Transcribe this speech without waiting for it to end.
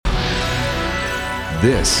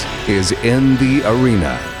This is In the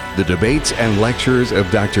Arena, the debates and lectures of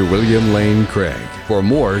Dr. William Lane Craig. For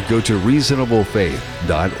more, go to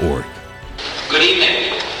reasonablefaith.org. Good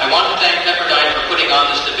evening. I want to thank Pepperdine for putting on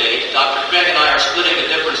this debate. Dr. Craig and I are splitting the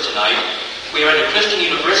difference tonight. We are at a Christian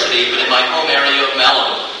university, but in my home area of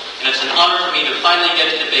Malibu, and it's an honor for me to finally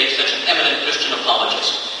get to debate such an eminent Christian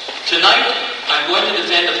apologist. Tonight, I'm going to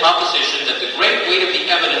defend the proposition that the great weight of the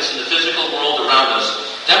evidence in the physical world around us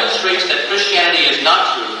demonstrates that Christianity is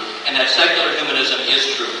not true and that secular humanism is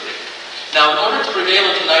true. Now, in order to prevail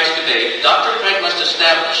in tonight's debate, Dr. Craig must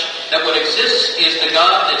establish that what exists is the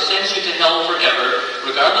God that sends you to hell forever,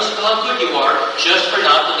 regardless of how good you are, just for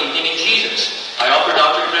not believing in Jesus. I offered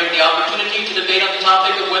Dr. Craig the opportunity to debate on the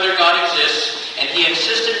topic of whether God exists, and he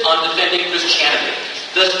insisted on defending Christianity.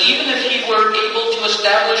 Thus, even if he were able to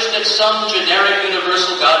establish that some generic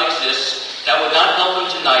universal God exists, that would not help him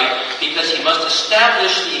tonight, because he must establish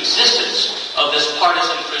the existence of this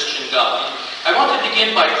partisan Christian God. I want to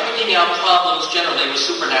begin by pointing out problems generally with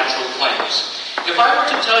supernatural claims. If I were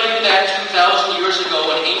to tell you that 2,000 years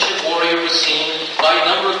ago an ancient warrior was seen by a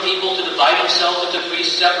number of people to divide himself into three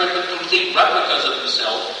separate but complete replicas of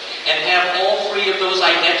himself, and have all three of those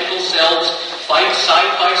identical selves fight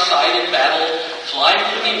side by side in battle, flying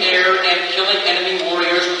through the air and killing enemy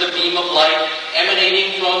warriors with a beam of light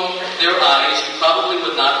emanating from their eyes, you probably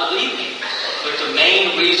would not believe me. But the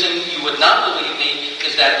main reason you would not believe me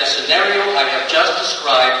is that the scenario I have just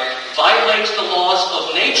described violates the laws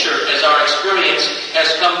of nature as our experience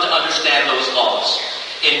has come to understand those laws.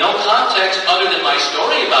 In no context other than my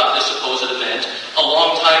story about this supposed event a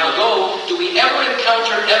long time ago do we ever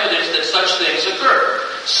encounter evidence that such things occur.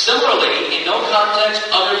 Similarly, in no context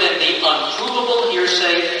other than the unprovable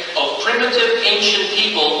hearsay of primitive ancient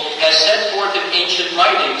people as set forth in ancient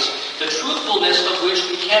writings, the truthfulness of which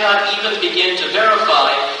we cannot even begin to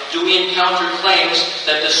verify, do we encounter claims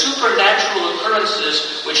that the supernatural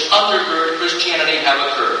occurrences which undergird Christianity have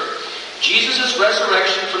occurred. Jesus'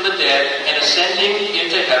 resurrection from the dead and ascending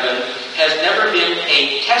into heaven has never been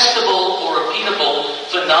a testable or repeatable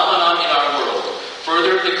phenomenon in our world.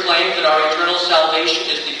 Further, the claim that our eternal salvation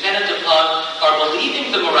is dependent upon our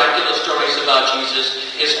believing the miraculous stories about Jesus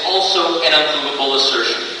is also an unprovable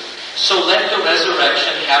assertion. So let the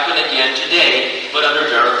resurrection happen again today, but under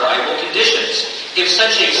verifiable conditions. If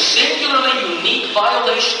such a singularly unique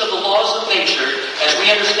violation of the laws of nature, as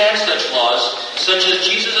we understand such laws, such as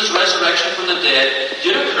Jesus' resurrection from the dead,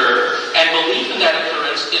 did occur, and belief in that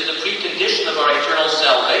occurrence is the precondition of our eternal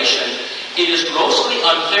salvation, it is grossly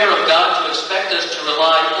unfair of God to expect us to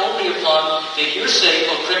rely only upon the hearsay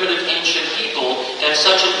of primitive ancient people that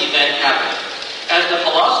such an event happened. As the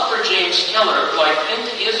philosopher James Keller, who I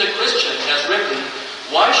think is a Christian, has written,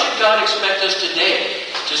 why should God expect us today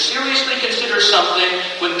to seriously consider something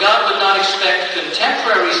when God would not expect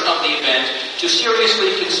contemporaries of the event to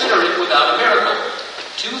seriously consider it without a miracle?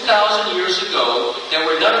 2,000 years ago, there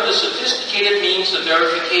were none of the sophisticated means of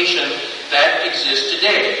verification that exist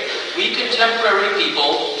today. We contemporary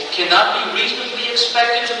people cannot be reasonably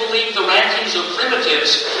expected to believe the rantings of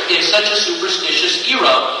primitives in such a superstitious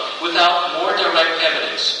era without more direct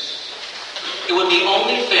evidence. It would be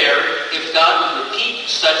only fair if God would repeat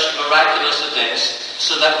such miraculous events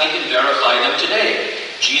so that we can verify them today.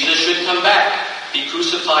 Jesus should come back, be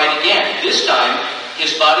crucified again. This time,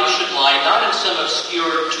 his body should lie not in some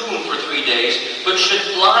obscure tomb for 3 days, but should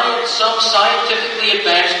lie in some scientifically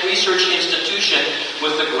advanced research institution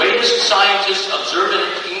with the greatest scientists observing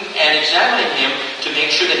and examining him to make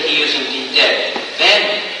sure that he is indeed dead.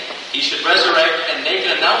 Then he should resurrect and make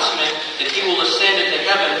an announcement that he will ascend into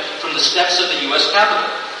heaven from the steps of the U.S. Capitol.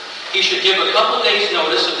 He should give a couple days'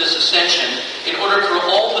 notice of this ascension in order for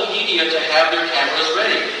all the media to have their cameras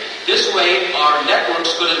ready. This way, our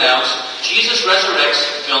networks could announce, Jesus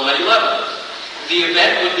resurrects, film at 11. The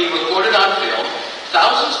event would be recorded on film.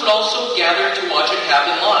 Thousands would also gather to watch it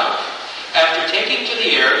happen live. After taking to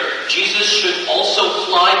the air, Jesus should also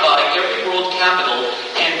fly by every world capital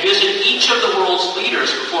and visit each of the world's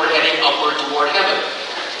leaders before heading upward toward heaven.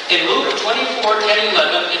 In Luke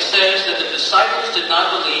 24:10-11, it says that the disciples did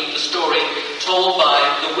not believe the story told by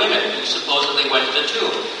the women who supposedly went to the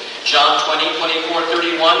tomb. John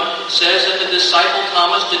 20:24-31 says that the disciple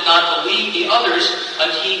Thomas did not believe the others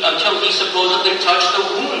until he supposedly touched the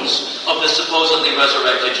wounds of the supposedly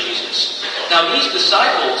resurrected Jesus. Now these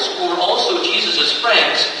disciples, who were also Jesus'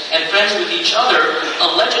 friends and friends with each other,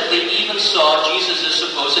 allegedly even saw Jesus'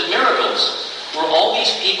 supposed miracles. Were all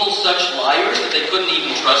these people such liars that they couldn't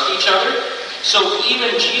even trust each other? So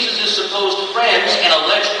even Jesus' supposed friends and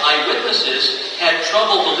alleged eyewitnesses had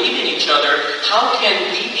trouble believing each other. How can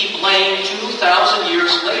we be blamed 2,000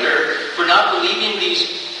 years later for not believing believing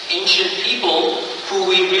these ancient people who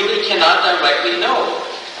we really cannot directly know.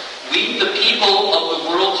 We, the people of the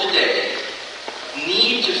world today,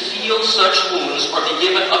 need to feel such wounds or be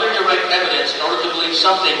given other direct evidence in order to believe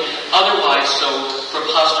something otherwise so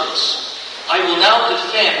preposterous. I will now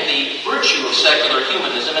defend the virtue of secular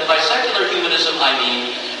humanism, and by secular humanism I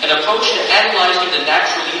mean an approach to analyzing the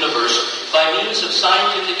natural universe by means of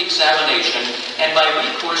scientific examination and by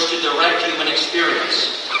recourse to direct human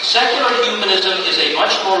experience. Secular humanism is a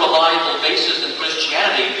much more reliable basis than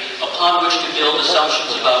Christianity upon which to build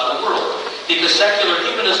assumptions about the world, because secular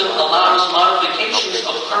humanism allows modifications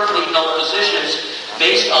of currently held positions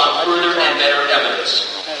based on further and better evidence.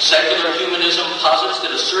 Secular humanism posits that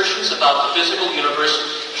assertions about the physical universe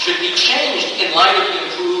should be changed in light of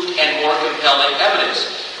improved and more compelling evidence.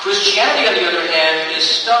 Christianity, on the other hand, is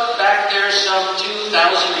stuck back there some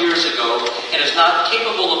 2,000 years ago and is not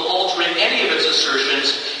capable of altering any of its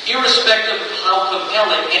assertions, irrespective of how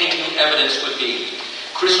compelling any new evidence would be.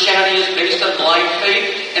 Christianity is based on blind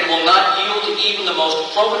faith and will not yield to even the most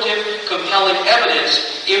probative, compelling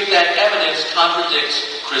evidence if that evidence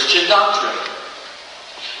contradicts Christian doctrine.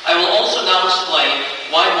 I will also now explain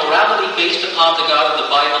why morality based upon the God of the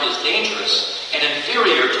Bible is dangerous and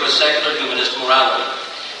inferior to a secular humanist morality.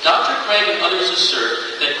 Dr. Craig and others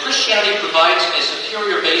assert that Christianity provides a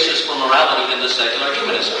superior basis for morality than the secular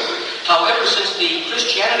humanism. However, since the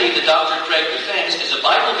Christianity that Dr. Craig defends is a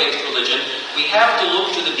Bible-based religion, we have to look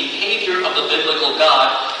to the behavior of the biblical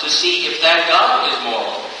God to see if that God is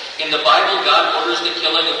moral. In the Bible, God orders the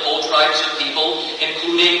killing of whole tribes of people,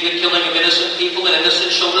 including the killing of innocent people and innocent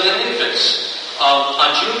children and infants. On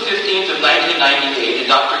June 15th of 1998, in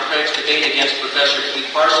Dr. Craig's debate against Professor Keith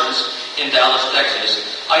Parsons in Dallas,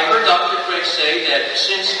 Texas, I heard Dr. Craig say that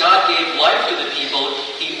since God gave life to the people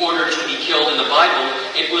he ordered to be killed in the Bible,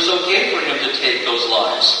 it was okay for him to take those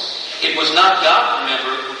lives. It was not God,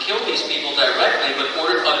 remember, who killed these people directly, but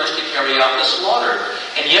ordered others to carry out the slaughter.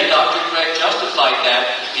 And yet Dr. Craig justified that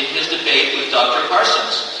in his debate with Dr.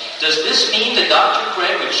 Parsons. Does this mean that Dr.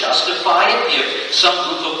 Craig would justify it if some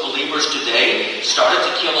group of believers today started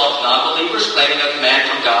to kill off non-believers, claiming a command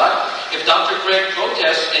from God? If Dr. Craig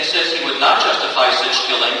protests and says he would not justify such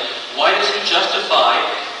killing, why does he justify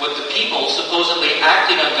what the people, supposedly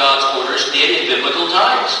acting on God's orders, did in biblical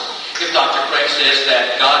times? If Dr. Craig says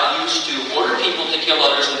that God used to order people to kill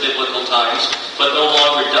others in biblical times, but no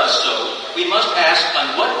longer does so, we must ask,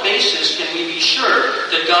 on what basis can we be sure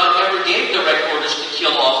that God ever gave direct orders to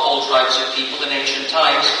kill off whole tribes of people in ancient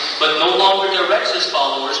times, but no longer directs his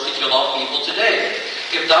followers to kill off people today?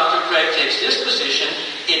 If Dr. Craig takes this position,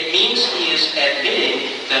 it means he is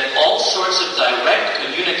admitting that all sorts of direct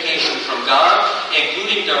communication from God,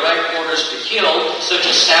 including direct orders to kill, such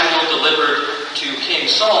as Samuel delivered to King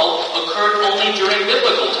Saul, occurred only during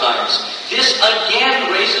biblical times. This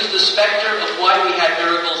again raises the specter of why we had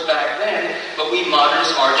miracles back then, but we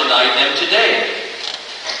moderns are denied them today.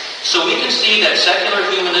 So we can see that secular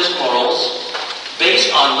humanist morals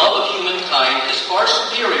based on love of humankind is far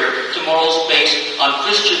superior to morals based on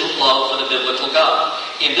Christian love for the biblical God.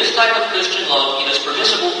 In this type of Christian love, it is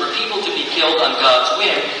permissible for people to be killed on God's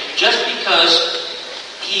whim just because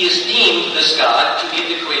he is deemed, this God, to be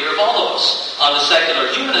the creator of all of us. On the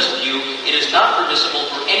secular humanist view, it is not permissible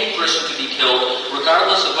for any person to be killed,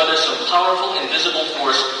 regardless of whether some powerful, invisible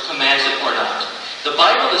force commands it or not. The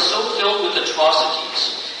Bible is so filled with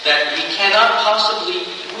atrocities that we cannot possibly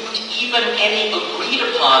root even any agreed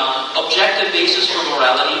upon objective basis for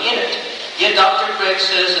morality in it. Yet Dr. Craig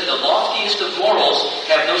says that the loftiest of morals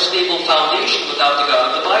have no stable foundation without the God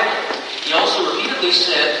of the Bible. He also repeatedly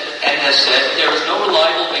said, and has said, that there is no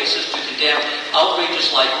reliable basis to condemn outrages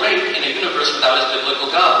like rape in a universe without his biblical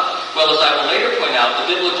God. Well, as I will later point out,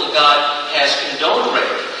 the biblical God has condoned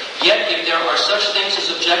rape. Yet, if there are such things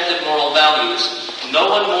as objective moral values, no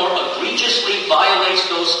one more egregiously violates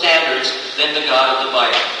those standards than the God of the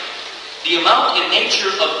Bible. The amount and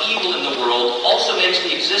nature of evil in the world also makes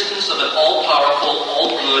the existence of an all-powerful,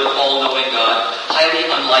 all-good, all-knowing God highly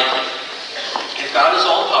unlikely. If God is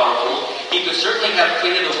all-powerful, he could certainly have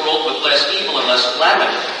created a world with less evil and less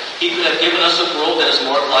calamity. He could have given us a world that is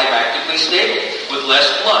more climatically stable, with less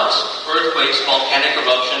floods, earthquakes, volcanic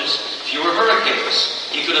eruptions, fewer hurricanes.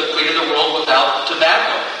 He could have created a world without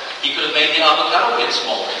tobacco. He could have made the avocado pit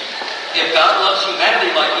smaller. If God loves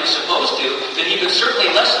humanity like he's supposed to, then he could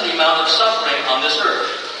certainly lessen the amount of suffering on this earth.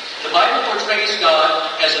 The Bible portrays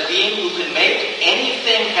God as a being who can make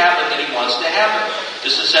anything happen that he wants to happen.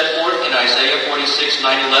 This is set forth in Isaiah 46:9-11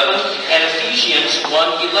 and Ephesians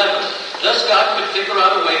 1:11. Thus God could figure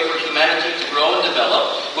out a way for humanity to grow and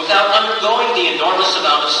develop without undergoing the enormous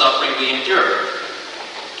amount of suffering we endure.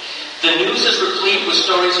 The news is replete with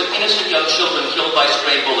stories of innocent young children killed by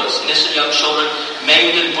stray bullets, innocent young children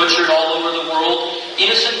maimed and butchered all over the world,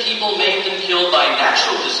 innocent people maimed and killed by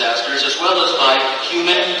natural disasters as well as by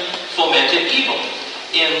human-fomented evil.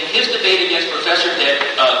 In his debate against Professor Ted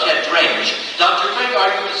Drange, Dr. Craig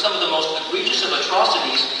argued that some of the most egregious of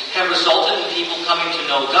atrocities have resulted in people coming to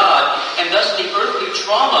know God, and thus the earthly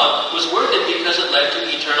trauma was worth it because it led to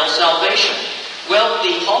eternal salvation. Well,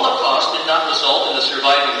 the Holocaust did not result in the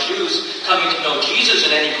surviving Jews coming to know Jesus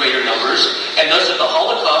in any greater numbers, and thus if the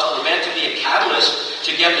Holocaust were meant to be a catalyst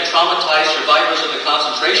to get the traumatized survivors of the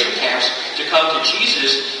concentration camps to come to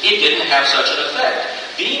Jesus, it didn't have such an effect.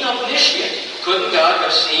 Being omniscient, couldn't God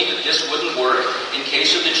have seen that this wouldn't work in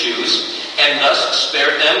case of the Jews, and thus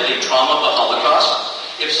spared them the trauma of the Holocaust?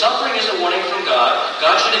 If suffering is a warning from God,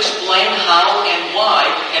 God should explain how and why,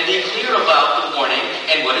 and be clear about the warning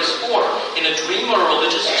and what it's for. In a dream or a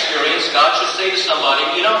religious experience, God should say to somebody,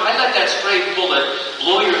 I let that stray bullet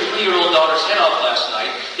blow your 3-year-old daughter's head off last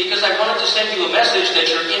night because I wanted to send you a message that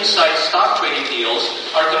your inside stock trading deals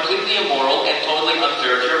are completely immoral and totally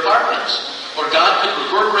unfair to your partners. Or God could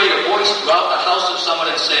reverberate a voice throughout the house of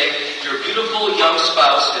someone and say, your beautiful young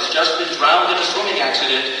spouse has just been drowned in a swimming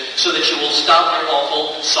accident so that you will stop your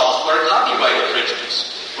awful software copyright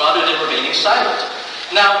infringements, rather than remaining silent.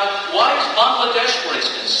 Now, why is Bangladesh, for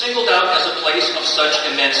instance, singled out as a place of such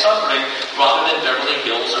immense suffering rather than Beverly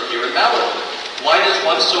Hills or here in Malibu? Why does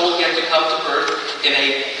one soul get to come to earth in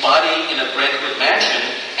a body in a Brentwood mansion,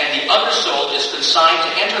 and the other soul is consigned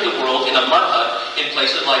to enter the world in a mud hut in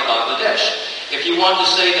places like Bangladesh? If you want to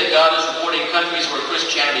say that God is rewarding countries where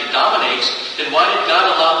Christianity dominates, then why did God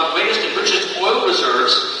allow the greatest and richest oil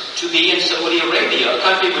reserves to be in Saudi Arabia, a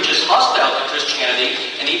country which is hostile to Christianity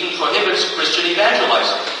and even prohibits Christian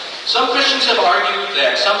evangelizing? Some Christians have argued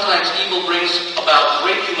that sometimes evil brings about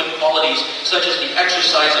great human qualities such as the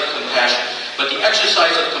exercise of compassion. But the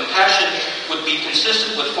exercise of compassion would be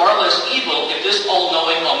consistent with far less evil if this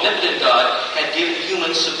all-knowing, omnipotent God had given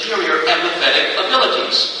humans superior empathetic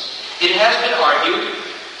abilities. It has been argued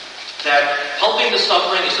that helping the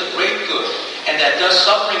suffering is a great good, and that thus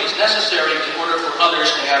suffering is necessary in order for others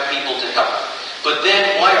to have people to help. But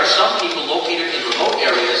then why are some people located in remote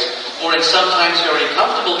areas or in sometimes very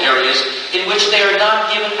comfortable areas in which they are not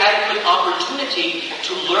given adequate opportunity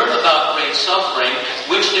to learn about great suffering,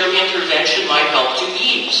 which their intervention might help to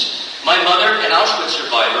ease? My mother, an Auschwitz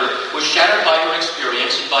survivor, was shattered by her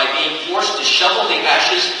experience and by being forced to shovel the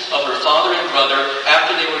ashes of her father and brother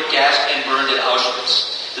after they were gassed and burned at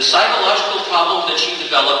Auschwitz. The psychological problems that she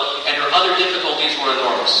developed and her other difficulties were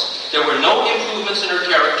enormous. There were no improvements in her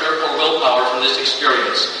character or willpower from this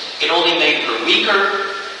experience. It only made her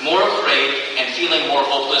weaker, more afraid, and feeling more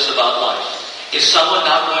hopeless about life. Is someone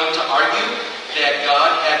not going to argue that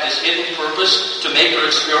God had this hidden purpose to make her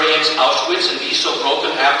experience Auschwitz and be so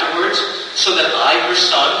broken afterwards, so that I, her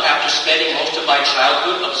son, after spending most of my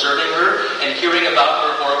childhood observing her and hearing about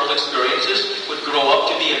her horrible experiences, would grow up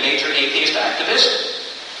to be a major atheist activist?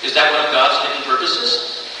 Is that one of God's hidden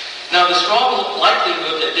purposes? Now, the strong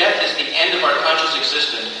likelihood that death is the end of our conscious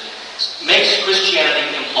existence makes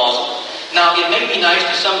Christianity implausible. Now, it may be nice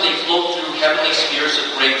to someday float through heavenly spheres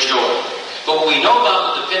of great joy, but what we know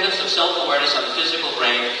about the dependence of self-awareness on the physical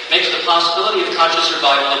brain makes the possibility of conscious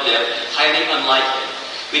survival of death highly unlikely.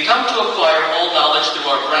 We come to acquire all knowledge through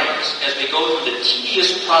our brains as we go through the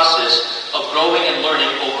tedious process of growing and learning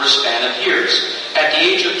over a span of years. At the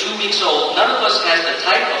age of 2 weeks old, none of us has the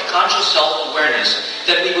type of conscious self-awareness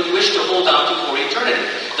that we would wish to hold on to for eternity.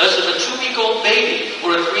 Thus, if a 2-week-old baby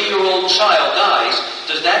or a 3-year-old child dies,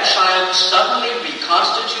 does that child suddenly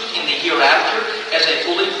reconstitute in the hereafter as a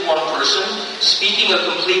fully formed person, speaking a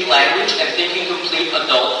complete language and thinking complete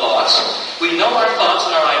adult thoughts? We know our thoughts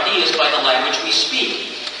and our ideas by the language we speak.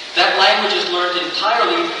 That language is learned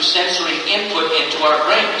entirely through sensory input into our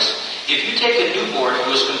brains. If you take a newborn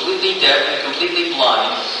who is completely deaf and completely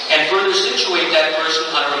blind and further situate that person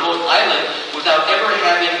on a remote island without ever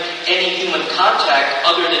having any human contact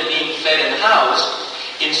other than being fed and housed,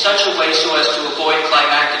 in such a way so as to avoid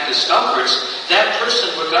climactic discomforts, that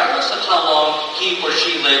person, regardless of how long he or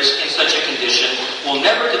she lives in such a condition, will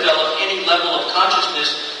never develop any level of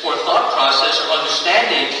consciousness or thought process or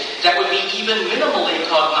understanding that would be even minimally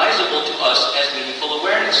cognizable to us as meaningful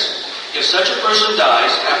awareness. If such a person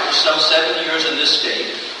dies after some 7 years in this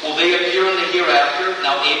state, will they appear in the hereafter,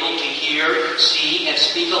 now able to hear, see, and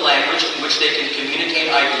speak a language in which they can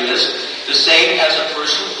communicate ideas, the same as a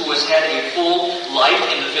person who has had a full life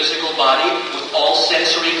in the physical body with all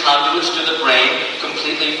sensory conduits to the brain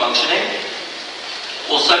completely functioning?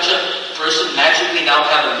 Will such a person magically now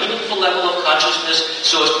have a meaningful level of consciousness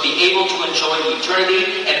so as to be able to enjoy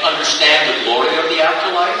eternity and understand the glory of the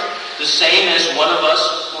afterlife? The same as one of us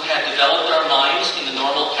who had developed our minds in the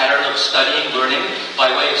normal pattern of studying, learning,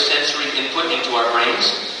 by way of sensory input into our brains?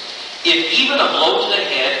 If even a blow to the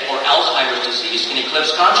head or Alzheimer's disease can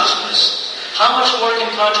eclipse consciousness, how much more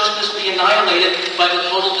can consciousness be annihilated by the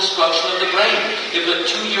total destruction of the brain? If a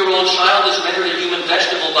 2-year-old child is rendered a human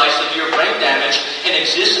vegetable by severe brain damage and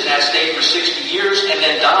exists in that state for 60 years and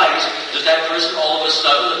then dies, does that person all of a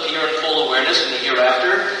sudden appear in full awareness in the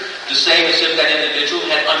hereafter? The same as if that individual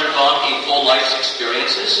had undergone a full life's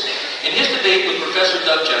experiences? In his debate with Professor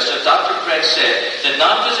Doug Jessup, Dr. Craig said that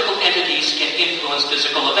non-physical entities can influence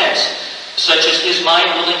physical events, such as his mind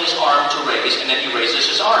willing his arm to raise, and then he raises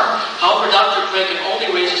his arm. However, Dr. Craig can only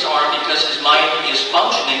raise his arm because his mind is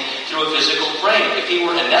functioning through a physical brain. If he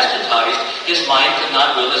were anesthetized, his mind could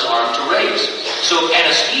not will his arm to raise. So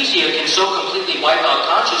anesthesia can so completely wipe out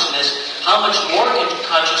consciousness. How much more can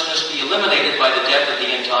consciousness be eliminated by the death of the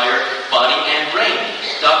entire body and brain?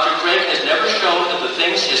 Dr. Craig has never shown that the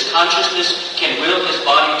things his consciousness can will his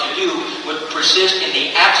body to do would persist in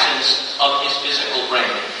the absence of his physical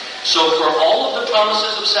brain. So for all of the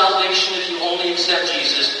promises of salvation, if you only accept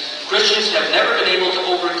Jesus, Christians have never been able to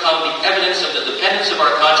overcome the evidence of the dependence of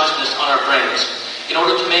our consciousness on our brains in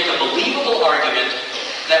order to make a believable argument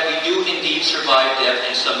that we do indeed survive death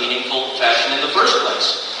in some meaningful fashion in the first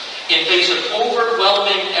place. In face of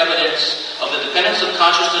overwhelming evidence of the dependence of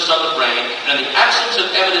consciousness on the brain, and in the absence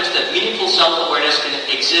of evidence that meaningful self-awareness can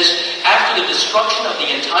exist after the destruction of the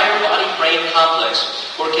entire body-brain complex,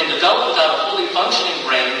 or can develop without a fully functioning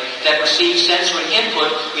brain that receives sensory input,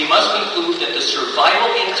 we must conclude that the survival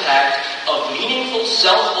intact of meaningful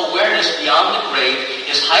self-awareness beyond the grave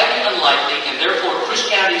is highly unlikely, and therefore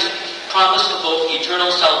Christianity's promise of both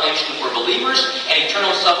eternal salvation for believers and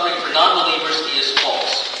eternal suffering for non-believers is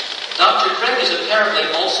false. Dr. Craig is apparently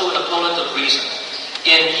also an opponent of reason,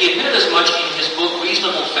 and he admitted as much in his book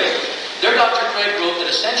Reasonable Faith. There, Dr. Craig wrote that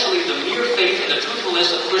essentially the mere faith in the truthfulness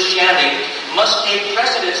of Christianity must take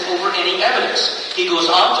precedence over any evidence. He goes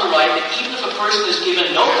on to write that even if a person is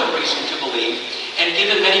given no good reason to believe, and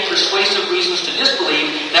given many persuasive reasons to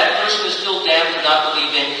disbelieve, that person is still damned for not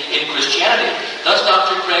believing in Christianity. Thus,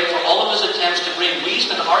 Dr. Craig, for all of his attempts to bring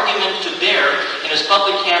reason and argument to bear in his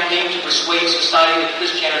public campaign to persuade society that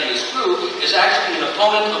Christianity is true, is actually an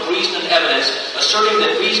opponent of reason and evidence, asserting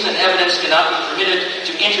that reason and evidence cannot be permitted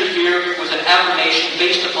to interfere with an affirmation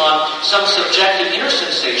based upon some subjective inner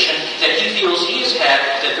sensation that he feels he has had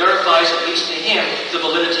that verifies, at least to him, the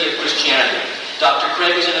validity of Christianity. Dr.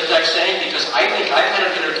 Craig is in effect saying, because I think I've had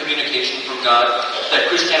an inner communication from God that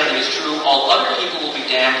Christianity is true, all other people will be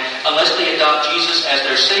damned unless they adopt Jesus as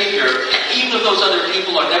their Savior, even if those other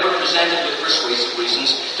people are never presented with persuasive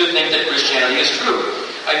reasons to think that Christianity is true.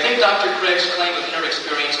 I think Dr. Craig's claim of inner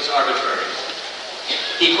experience is arbitrary.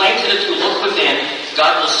 He claims that if you look within,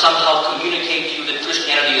 God will somehow communicate to you that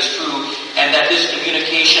Christianity is true, and that this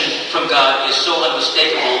communication from God is so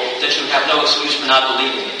unmistakable that you have no excuse for not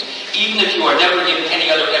believing it, even if you are never given any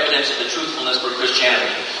other evidence of the truthfulness for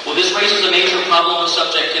Christianity. Well, this raises a major problem of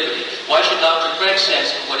subjectivity. Why should Dr. Craig's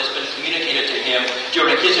sense of what has been communicated to him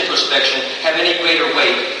during his introspection have any greater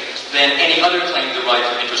weight than any other claim derived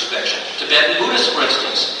from introspection? Tibetan Buddhists, for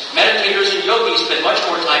instance, meditators and yogis spend much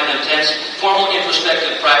more time in intense, formal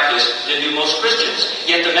introspective practice than do most Christians.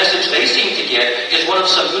 Yet the message they seem to get is one of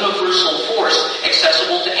some universal force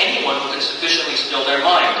accessible to anyone who can sufficiently still their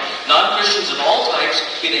mind. Non-Christians of all types,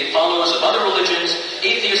 be they followers of other religions,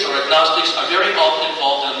 atheists or agnostics, are very often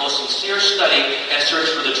involved in a most sincere study and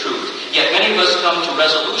search for the truth. Yet many of us come to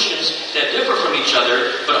resolutions that differ from each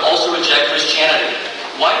other, but also reject Christianity.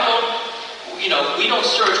 Why we don't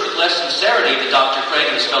search with less sincerity to Dr. Craig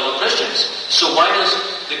and his fellow Christians. So why does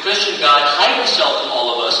the Christian God hide himself from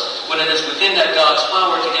all of us when it is within that God's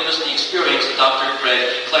power to give us the experience that Dr.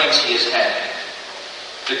 Craig claims he has had?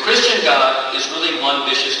 The Christian God is really one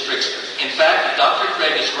vicious trickster. In fact, if Dr.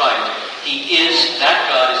 Craig is right, that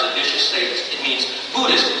God is a vicious sadist. It means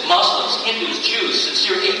Buddhists, Muslims, Hindus, Jews,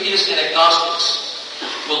 sincere atheists, and agnostics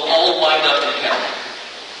will all wind up in hell,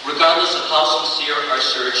 regardless of how sincere our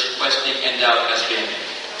search, questioning, and doubt has been.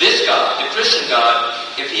 This God, the Christian God,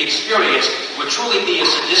 if he experienced, would truly be a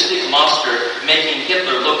sadistic monster, making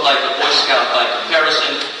Hitler look like a Boy Scout by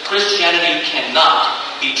comparison. Christianity cannot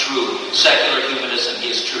be true. Secular humanism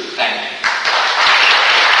is true. Thank you.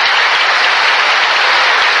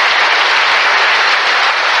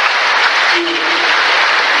 If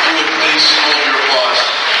you would please hold your applause.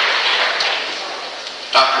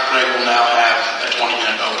 Dr. Craig will now have a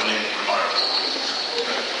 20-minute opening remark.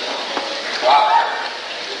 Wow.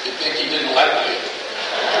 You'd think he didn't like me.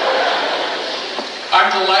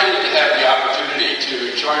 I'm delighted to have the opportunity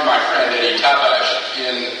to join my friend Eddie Tabash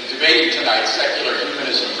in debating tonight secular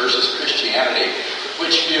humanism versus Christianity.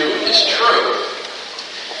 Which view is true?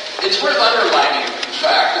 It's worth underlining the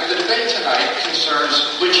fact that the debate tonight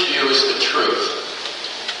concerns which view is the truth.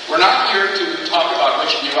 We're not here to talk about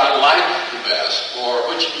which view I like the best or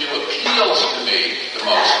which view appeals to me the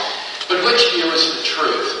most, but which view is the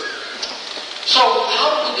truth. So,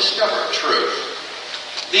 how do we discover truth?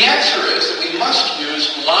 The answer is that we must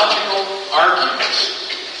use logical arguments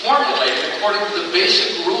formulated according to the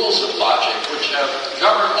basic rules of logic which have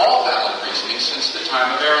governed all valid reasoning since the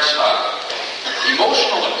time of Aristotle.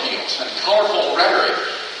 Emotional appeals and colorful rhetoric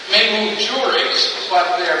may move juries,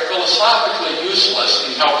 but they're philosophically useless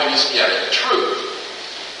in helping us get at truth.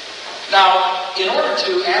 Now, in order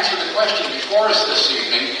to answer the question before us this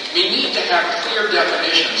evening, we need to have clear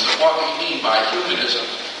definitions of what we mean by humanism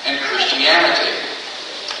and Christianity.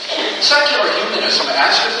 Secular humanism,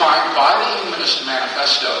 as defined by the Humanist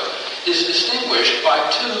Manifesto, is distinguished by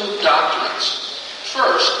two doctrines.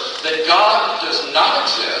 First, that God does not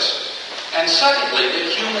exist, and secondly,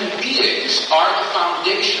 that human beings are the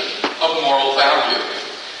foundation of moral value.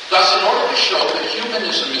 Thus, in order to show that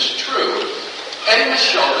humanism is true, Eddie must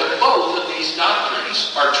show that both of these doctrines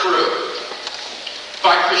are true.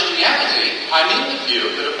 By Christianity, I mean the view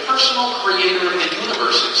that a personal creator of the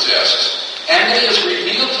universe exists, and that he has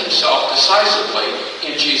revealed himself decisively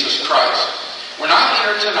in Jesus Christ. We're not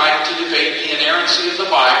here tonight to debate the inerrancy of the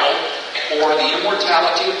Bible or the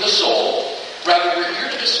immortality of the soul. Rather, we're here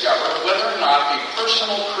to discover whether or not a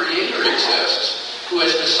personal creator exists who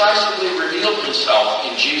has decisively revealed himself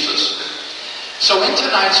in Jesus. So in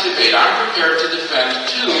tonight's debate, I'm prepared to defend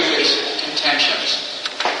two basic contentions.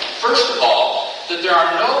 First of all, that there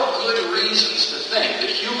are no good reasons to think that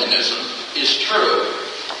humanism is true.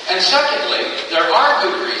 And secondly, there are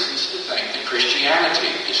good reasons to think that Christianity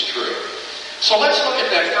is true. So let's look at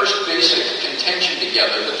that first basic contention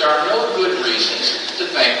together, that there are no good reasons to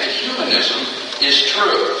think that humanism is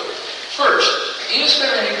true. First, is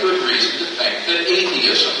there any good reason to think that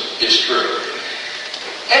atheism is true?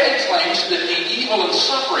 Eddie claims that the evil and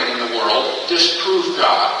suffering in the world disprove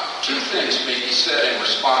God. Two things may be said in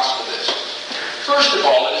response to this. First of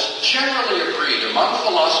all, it is generally agreed among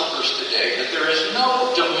philosophers today that there is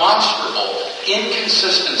no demonstrable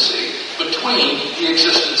inconsistency between the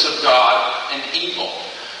existence of God and evil.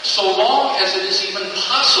 So long as it is even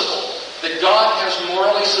possible that God has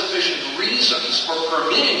morally sufficient reasons for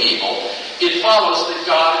permitting evil, it follows that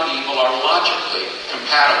God and evil are logically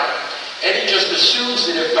compatible. Eddie just assumes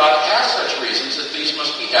that if God has such reasons, that these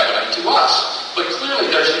must be evident to us. But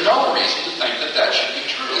clearly there's no reason to think that that should be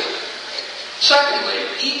true. Secondly,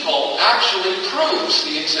 evil actually proves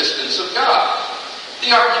the existence of God.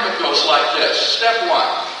 The argument goes like this. Step one,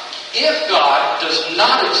 if God does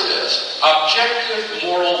not exist, objective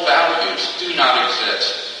moral values do not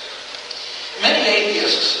exist. Many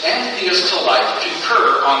atheists and theists alike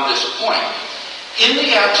concur on this point. In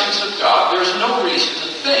the absence of God, there is no reason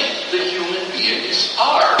to think that human beings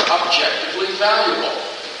are objectively valuable.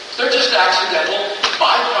 They're just accidental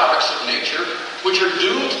byproducts of nature, which are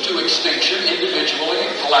doomed to extinction individually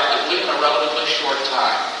and collectively in a relatively short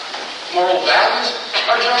time. Moral values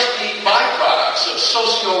are just the byproducts of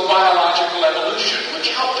socio-biological evolution,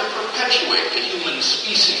 which help to perpetuate the human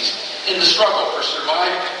species in the struggle for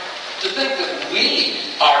survival. To think that we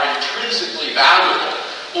are intrinsically valuable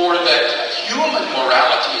or that human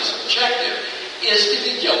morality is objective is to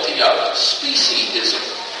be guilty of speciesism,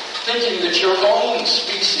 thinking that your own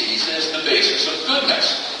species is the basis of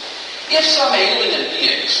goodness. If some alien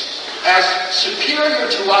beings, as superior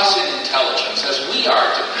to us in intelligence as we are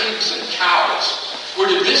to pigs and cows, were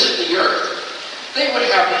to visit the earth, they would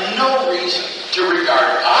have no reason to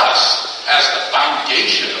regard us as the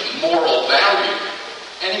foundation of moral value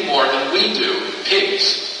any more than we do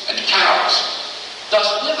pigs and cows. Thus,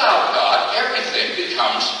 without God, everything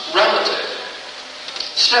becomes relative.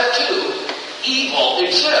 Step two, evil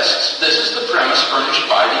exists. This is the premise furnished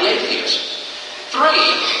by the atheist. 3,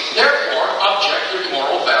 therefore, objective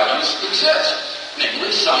moral values exist.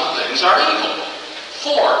 Namely, some things are evil.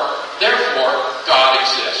 4, therefore, God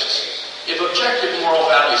exists. If objective moral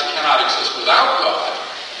values cannot exist without God,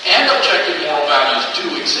 and objective moral values do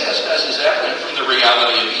exist, as is evident from the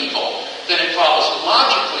reality of evil, then it follows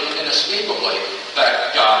logically and inescapably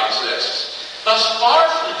that God exists. Thus, far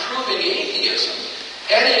from proving atheism,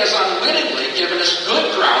 Eddie has unwittingly given us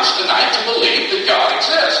good grounds tonight to believe that God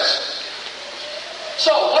exists.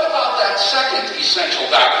 So, what about that second essential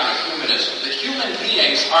doctrine of humanism, that human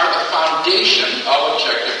beings are the foundation of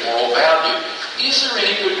objective moral value? is there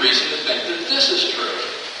any good reason to think that this is true?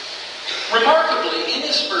 Remarkably, in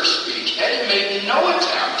his first speech, Eddie made no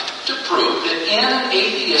attempt to prove that in an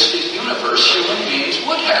atheistic universe, human beings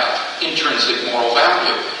would have intrinsic moral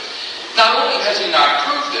value. Not only has he not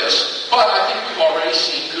proved this, but I think we've already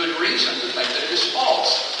seen good reason to think that it is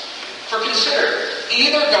false. For consider,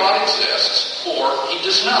 either God exists or he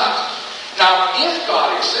does not. Now, if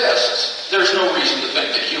God exists, there's no reason to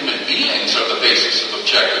think that human beings are the basis of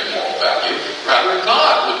objective moral value. Rather,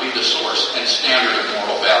 God would be the source and standard of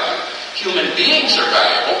moral value. Human beings are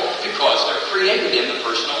valuable because they're created in the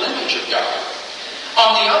personal image of God.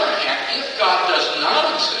 On the other hand, if God does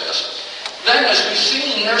not exist, then as we've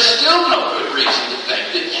seen, there's still no good reason to think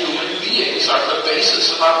that human beings are the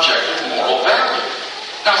basis of objective moral value.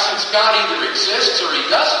 Now, since God either exists or he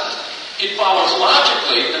doesn't, it follows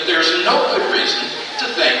logically that there's no good reason to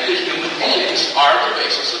think that human beings are the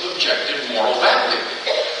basis of objective moral value.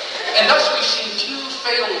 And thus we've seen two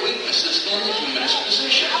fatal weaknesses in the humanist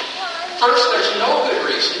position. First, there's no good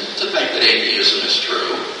reason to think that atheism is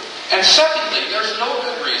true. And secondly, there's no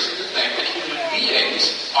good reason to think that human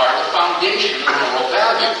beings are the foundation of moral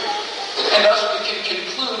value. And thus we can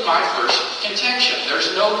conclude my first contention.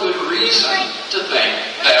 There's no good reason to think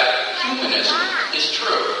that humanism is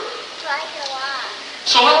true.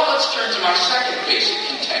 So now let's turn to my second basic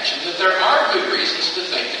contention, that there are good reasons to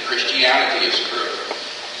think that Christianity is true.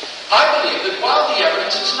 I believe that while the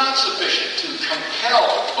evidence is not sufficient to compel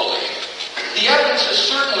belief, the evidence is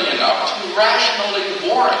certainly enough to rationally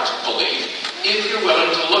warrant belief if you're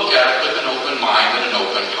willing to look at it with an open mind and an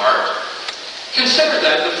open heart. Consider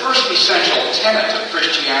that the first essential tenet of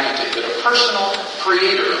Christianity, that a personal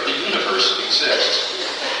creator of the universe exists.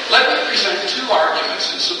 Let me present two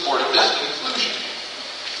arguments in support of this conclusion.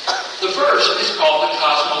 The first is called the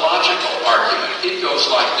cosmological argument. It goes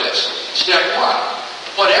like this. Step one,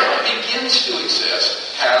 whatever begins to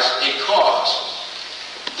exist has a cause.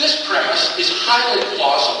 This premise is highly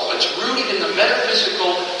plausible. It's rooted in the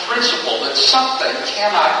metaphysical principle that something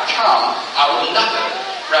cannot come out of nothing.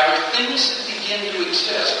 Rather, things that begin to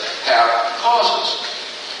exist have causes.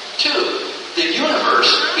 Two, the universe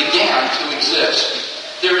began to exist.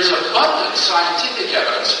 There is abundant scientific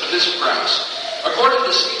evidence for this premise. According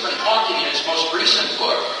to Stephen Hawking in his most recent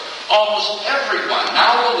book, almost everyone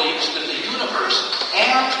now believes that the universe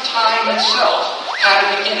and time itself had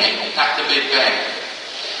a beginning at the Big Bang.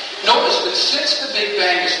 Notice that since the Big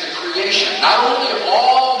Bang is the creation not only of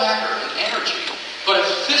all matter and energy, but of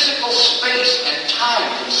physical space and time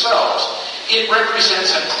themselves, it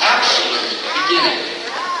represents an absolute beginning.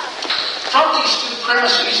 From these two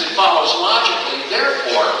premises, it follows logically,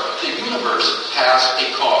 therefore, the universe has a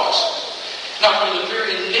cause. Now, from the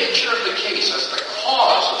very nature of the case as the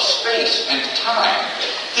cause of space and time,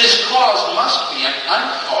 this cause must be an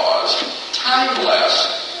uncaused,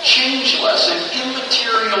 timeless, changeless, and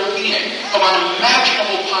immaterial being of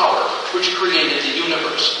unimaginable power which created the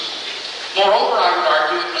universe. Moreover, I would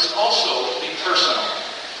argue it must also be personal.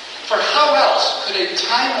 For how else could a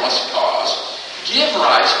timeless cause give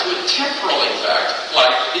rise to a temporal effect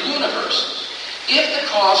like the universe? If the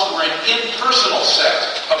cause were an impersonal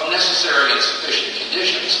set of necessary and sufficient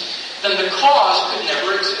conditions, then the cause could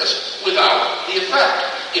never exist without the effect.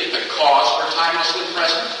 If the cause were timelessly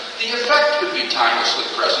present, the effect would be timelessly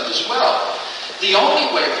present as well. The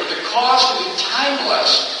only way for the cause to be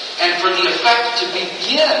timeless and for the effect to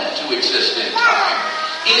begin to exist in time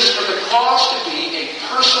is for the cause to be a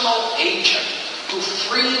personal agent who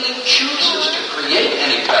freely chooses to create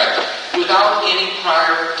an effect without any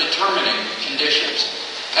prior determining conditions.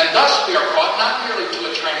 And thus we are brought not merely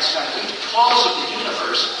to a transcendent cause of the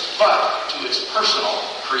universe, but to its personal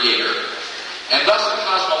creator. And thus the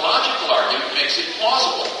cosmological argument makes it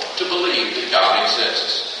plausible to believe that God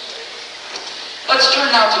exists. Let's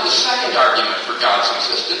turn now to the second argument for God's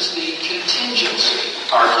existence, the contingency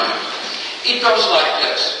argument. It goes like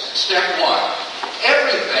this. Step one,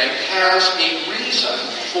 everything has a reason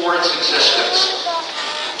for its existence.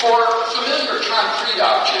 For familiar concrete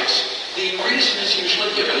objects, the reason is usually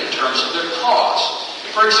given in terms of their cause.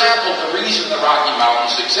 For example, the reason the Rocky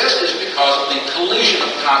Mountains exist is because of the collision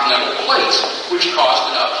of continental plates, which caused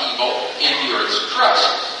an upheaval in the Earth's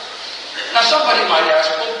crust. Now somebody might ask,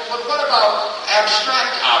 well, but what about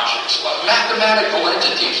abstract objects, like mathematical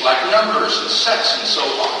entities like numbers and sets and so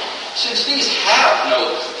on? Since these have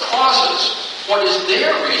no causes, what is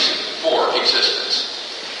their reason for existence?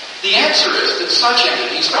 The answer is that such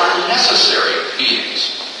entities are necessary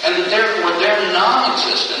beings, and that therefore their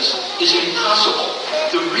non-existence is impossible.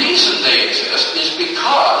 The reason they exist is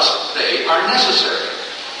because they are necessary.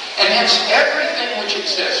 And hence everything which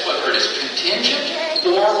exists, whether it is contingent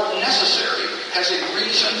or necessary, has a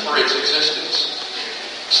reason for its existence.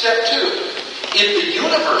 Step 2, if the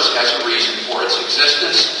universe has a reason for its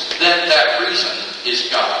existence, then that reason is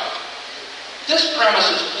God. This premise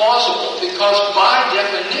is plausible because by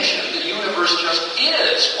definition the universe just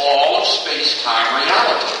is all of space-time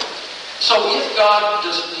reality. So if God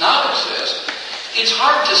does not exist, it's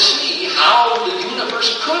hard to see how the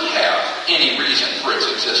universe could have any reason for its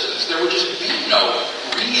existence. There would just be no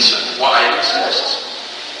reason why it exists.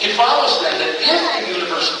 It follows then that if the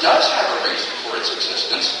universe does have a reason for its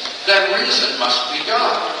existence, that reason must be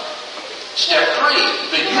God. Step 3,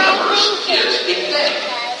 the universe is a thing.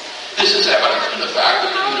 This is evident from the fact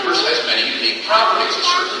that the universe has many unique properties, a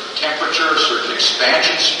certain temperature, a certain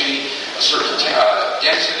expansion speed, a certain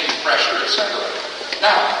density, pressure, etc.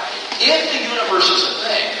 Now, if the universe is a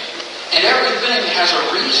thing, and everything has a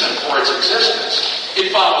reason for its existence, it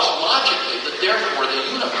follows logically that therefore the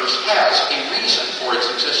universe has a reason for its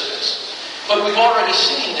existence. But we've already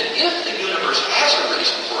seen that if the universe has a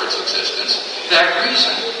reason for its existence, that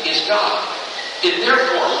reason is God. It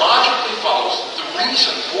therefore logically follows that the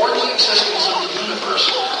reason for the existence of the universe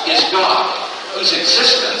is God, whose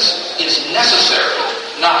existence is necessary,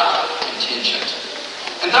 not contingent.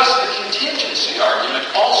 And thus the contingency argument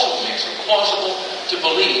also makes it plausible to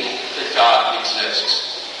believe that God exists.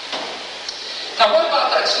 Now what about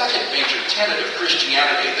that second major tenet of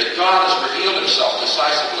Christianity, that God has revealed himself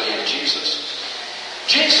decisively in Jesus?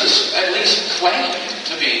 Jesus at least claimed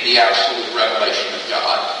to be the absolute revelation of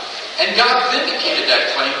God, and God vindicated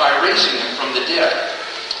that claim by raising him from the dead.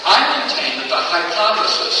 I maintain that the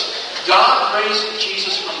hypothesis, God raised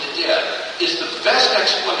Jesus from the dead, is the best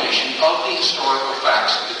explanation of the historical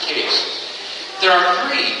facts of the case. There are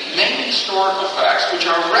 3 main historical facts which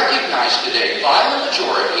are recognized today by the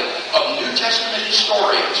majority of New Testament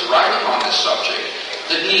historians writing on this subject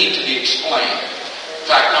that need to be explained.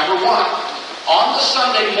 Fact number 1, on the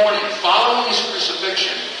Sunday morning following his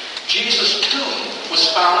crucifixion, Jesus' tomb was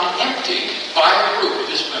found empty by a group of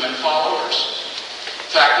his women followers.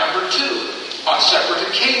 Fact number 2, on separate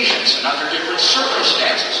occasions and under different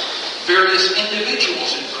circumstances, various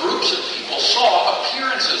individuals and groups of people saw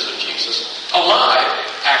appearances of Jesus alive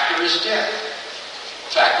after his death.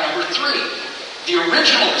 Fact number 3, the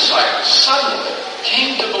original disciples suddenly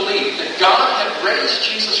came to believe that God had raised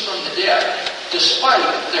Jesus from the dead, despite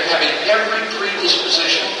their having every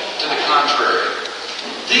predisposition to the contrary.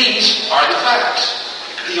 These are the facts.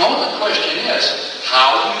 The only question is,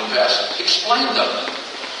 how do you best explain them?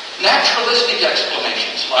 Naturalistic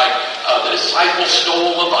explanations like the disciples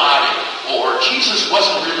stole the body or Jesus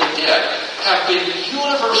wasn't really dead have been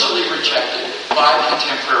universally rejected by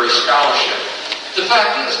contemporary scholarship. The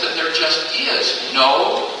fact is that there just is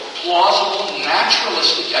no plausible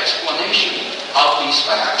naturalistic explanation of these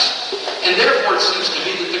facts. And therefore it seems to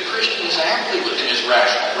me that the Christian is amply within his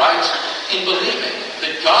rational rights in believing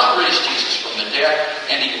that God raised Jesus from the dead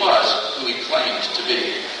and he was who he claimed to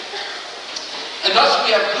be. And thus we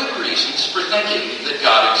have good reasons for thinking that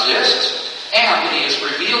God exists and that he has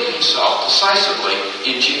revealed himself decisively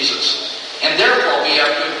in Jesus. And therefore we have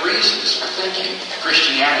good reasons for thinking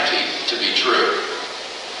Christianity to be true.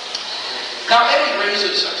 Now Eddie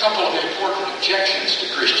raises a couple of important objections to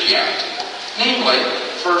Christianity. Namely,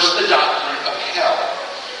 first, the doctrine of hell.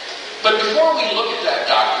 But before we look at that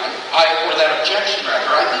doctrine, or that objection rather,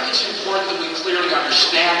 I think it's important that we clearly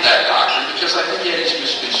understand that doctrine because I think Eddie's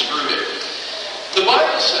misconstrued it. The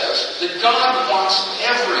Bible says that God wants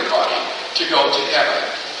everybody to go to heaven.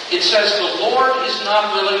 It says the Lord is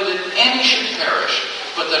not willing that any should perish,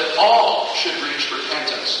 but that all should reach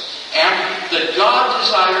repentance. And that God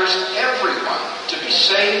desires everyone to be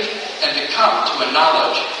saved and to come to a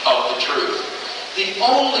knowledge of the truth. The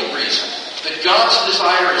only reason that God's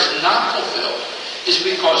desire is not fulfilled is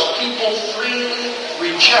because people freely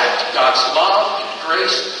reject God's love and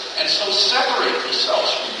grace and so separate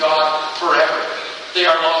themselves from God forever. They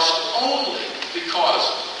are lost only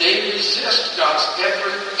because they resist God's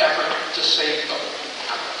every effort to save them.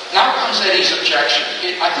 Now comes Eddie's objection.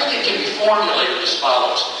 I think it can be formulated as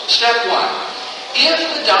follows. Step 1. If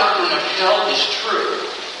the doctrine of hell is true,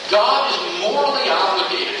 God is morally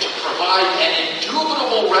obligated to provide an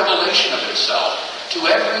indubitable revelation of himself to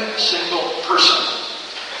every single person.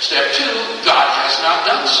 Step 2. God has not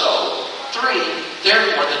done so. 3.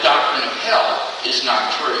 Therefore, the doctrine of hell is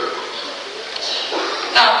not true.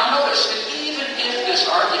 Now, notice that even if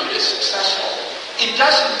this argument is successful, it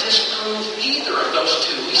doesn't disprove either of those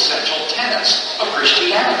 2 essential tenets of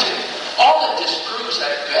Christianity. All it disproves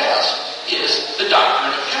at best is the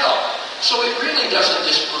doctrine of hell. So it really doesn't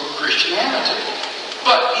disprove Christianity.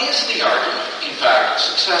 But is the argument, in fact,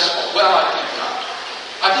 successful? Well, I think not.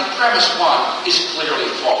 I think premise 1 is clearly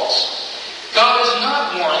false. God is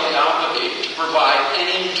not morally obligated to provide an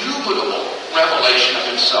indubitable revelation of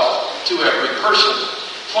himself to every person,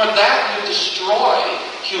 for that would destroy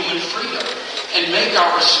human freedom and make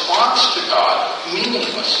our response to God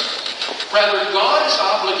meaningless. Rather, God is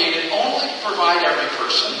obligated only to provide every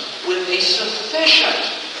person with a sufficient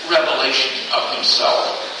revelation of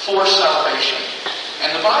himself for salvation.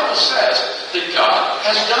 And the Bible says that God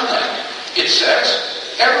has done that. It says,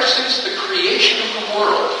 ever since the creation of the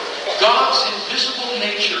world, God's invisible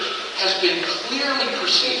nature has been clearly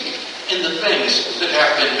perceived in the things that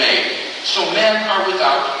have been made, so men are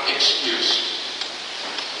without excuse.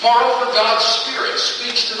 Moreover, God's Spirit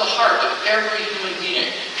speaks to the heart of every human being,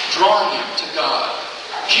 drawing him to God.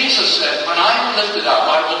 Jesus said, when I am lifted up,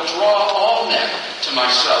 I will draw all men to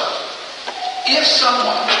myself. If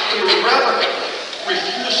someone irrevocably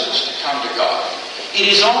refuses to come to God, it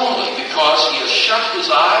is only because he has shut his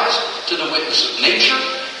eyes to the witness of nature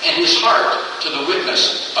and his heart to the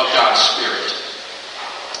witness of God's Spirit.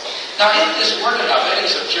 Now, if this worded of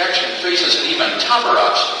Eddie's objection faces an even tougher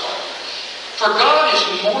obstacle, for God is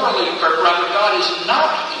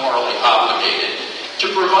not morally obligated to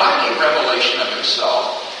provide a revelation of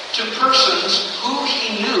himself to persons who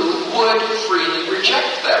he knew would freely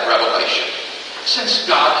reject that revelation, since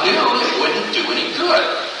God knew it wouldn't do any good.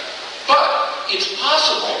 But it's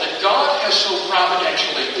possible that God has so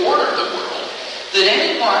providentially ordered the world that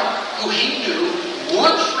anyone who he knew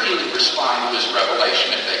would freely respond to his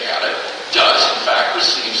revelation if they had it, does in fact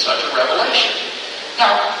receive such a revelation.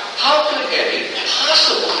 Now, how could Eddie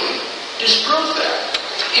possibly disprove that?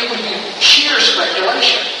 It would be sheer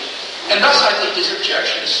speculation. And thus I think his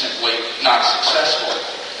objection is simply not successful.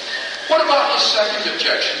 What about his second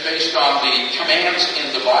objection based on the commands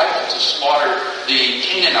in the Bible to slaughter the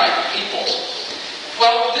Canaanite peoples?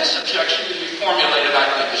 Well, this objection can be formulated, I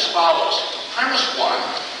think, as follows. Premise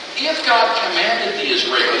 1, if God commanded the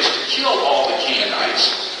Israelis to kill all the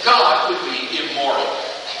Canaanites, God would be immoral.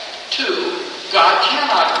 2, God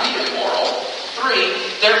cannot be immoral.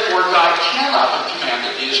 3, therefore God cannot have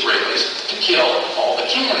commanded the Israelis to kill all the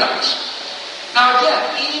Canaanites. Now again,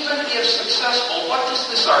 even if successful, what does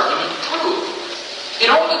this argument prove?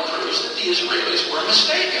 It only proves that the Israelis were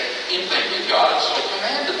mistaken in thinking God had so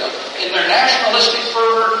commanded them. In their nationalistic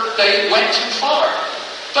fervor, they went too far.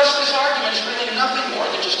 Thus, this argument is really nothing more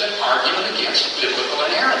than just an argument against biblical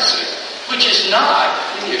inerrancy, which is not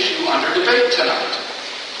the issue under debate tonight.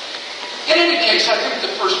 In any case, I think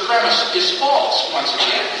the first premise is false, once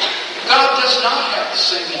again. God does not have the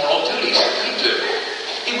same moral duties that we do.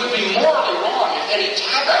 It would be morally wrong if Eddie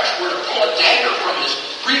Tabash were to pull a dagger from his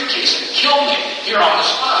briefcase and kill me here on the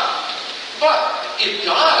spot. But if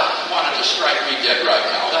God wanted to strike me dead right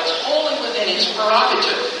now, that's wholly within his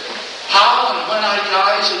prerogative. How and when I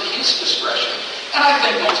die is at his discretion. And I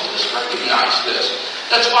think most of us recognize this.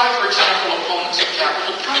 That's why, for example, opponents of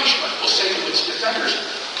capital punishment will say to its defenders,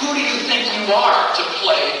 who do you think you are to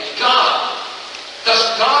play God? Thus,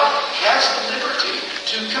 God has the liberty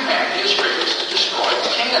to command the Israelis to destroy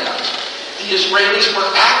the Canaanites. The Israelis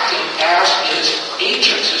were acting as his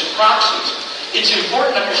agents, his proxies. It's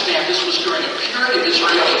important to understand this was during a period of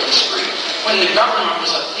Israeli history when the government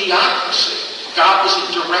was a theocracy. God was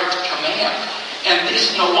in direct command, and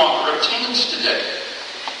this no longer obtains today.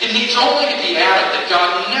 It needs only to be added that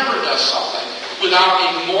God never does something without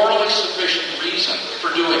a morally sufficient reason for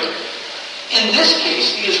doing it. In this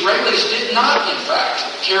case, the Israelis did not, in fact,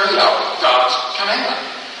 carry out God's command.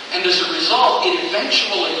 And as a result, it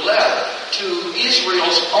eventually led to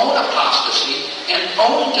Israel's own apostasy and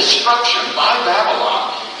own destruction by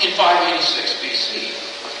Babylon in 586 BC.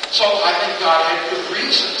 So I think God had good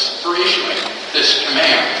reasons for issuing this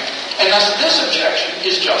command. And thus this objection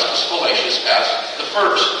is just as fallacious as the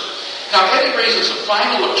first. Now Eddie raises a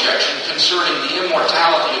final objection concerning the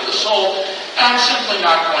immortality of the soul, and I'm simply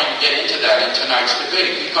not going to get into that in tonight's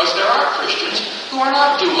debate because there are Christians who are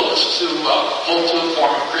not dualists, who hold to a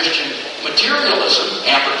form of Christian materialism,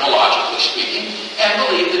 anthropologically speaking, and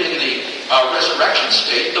believe that in the resurrection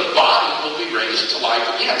state, the body will be raised to life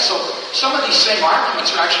again. So some of these same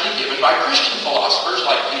arguments are actually given by Christian philosophers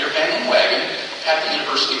like Peter Van Inwagen at the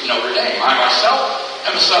University of Notre Dame. I myself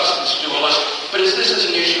am a substance dualist, but as this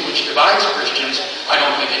is an issue which divides Christians, I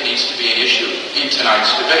don't think it needs to be an issue in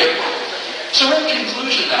tonight's debate. So in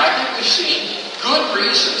conclusion then, I think we've seen good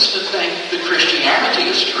reasons to think that Christianity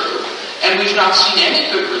is true, and we've not seen any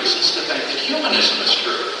good reasons to think that humanism is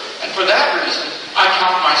true. And for that reason, I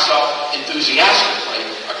count myself enthusiastically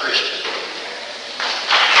a Christian.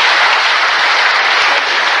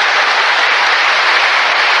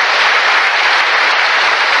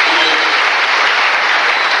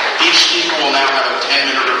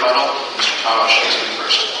 10-minute rebuttal. Mr. Tabash is the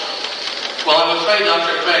first. Well, I'm afraid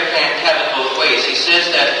Dr. Craig can't have it both ways. He says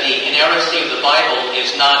that the inerrancy of the Bible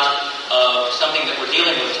is not something that we're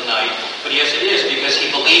dealing with tonight, but yes, it is, because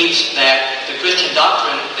he believes that the Christian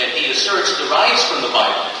doctrine that he asserts derives from the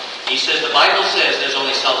Bible. He says the Bible says there's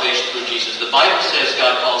only salvation through Jesus. The Bible says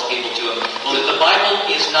God calls people to him. Well, if the Bible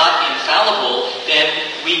is not infallible, then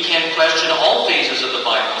we can question all phases of the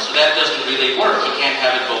Bible. So that doesn't really work. He can't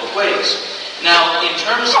have it both ways. Now, in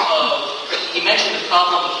terms of, he mentioned the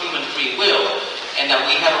problem of human free will, and that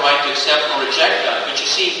we have a right to accept or reject God. But you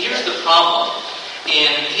see, here's the problem.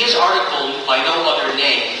 In his article, by no other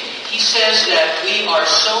name, he says that we are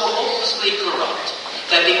so hopelessly corrupt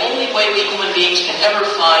that the only way we human beings can ever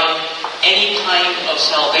find any kind of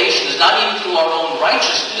salvation is not even through our own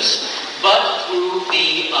righteousness, but through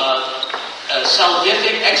the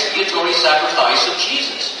salvific expiatory sacrifice of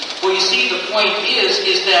Jesus. Well, you see, the point is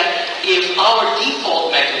that if our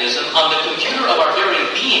default mechanism on the computer of our very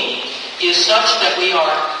being is such that we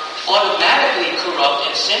are automatically corrupt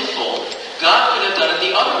and sinful, God could have done it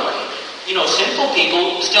the other way. You know, sinful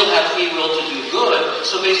people still have free will to do good,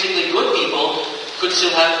 so basically good people could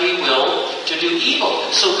still have free will to do evil.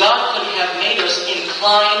 So God could have made us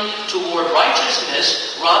inclined toward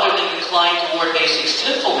righteousness rather than inclined toward basic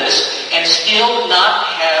sinfulness, and still not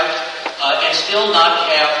have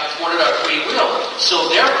thwarted our free will. So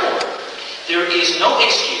therefore, there is no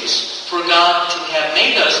excuse for God to have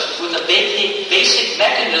made us with a basic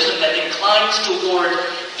mechanism that inclines toward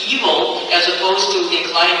evil as opposed to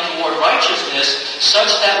inclining toward righteousness, such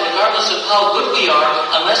that regardless of how good we are,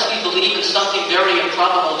 unless we believe in something very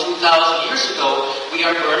improbable 2,000 years ago, we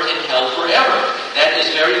are burnt in hell forever. That is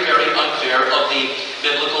very, very unfair of the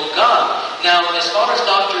biblical God. Now, as far as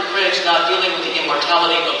Dr. Craig's not dealing with the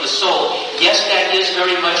immortality of the soul, yes, that is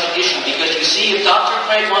very much an issue, because you see, if Dr.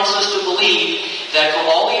 Craig wants us to believe that for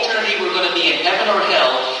all eternity we're going to be in heaven or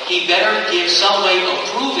hell, he better give some way of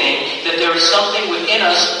proving that there is something within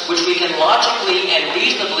us which we can logically and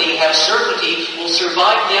reasonably have certainty will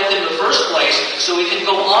survive death in the first place, so we can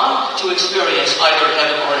go on to experience either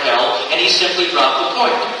heaven or hell, and he simply dropped the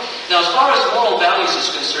point. Now, as far as moral values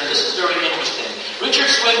is concerned, this is very interesting. Richard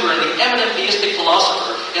Swinburne, the eminent theistic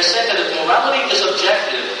philosopher, has said that if morality is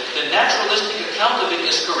objective, the naturalistic account of it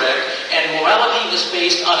is correct, and morality is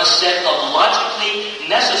based on a set of logically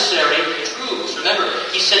necessary truths. Remember,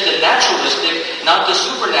 he said the naturalistic, not the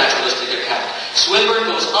supernaturalistic account.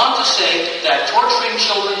 Swinburne goes on to say that torturing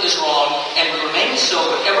children is wrong and will remain so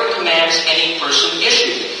whatever commands any person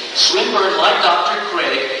issue. Swinburne, like Dr.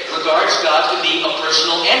 Craig, regards God to be a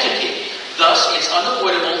personal entity. Thus, it's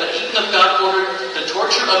unavoidable that even if God ordered the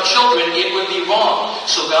torture of children, it would be wrong.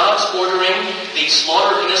 So God's ordering the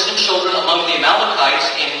slaughter of innocent children among the Amalekites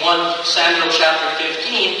in 1 Samuel chapter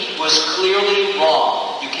 15 was clearly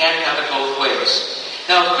wrong. You can't have it both ways.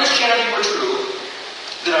 Now, if Christianity were true,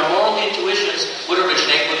 then our moral intuitions would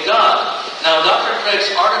originate with God. Now, Dr. Craig's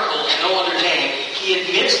article, in no other name, he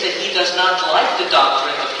admits that he does not like the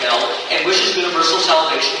doctrine of hell and wishes universal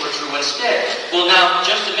salvation were true instead. Well, now,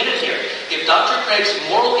 just a minute here. If Dr. Craig's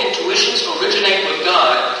moral intuitions originate with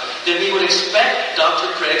God, then we would expect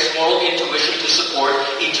Dr. Craig's moral intuition to support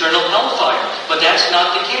eternal hellfire. But that's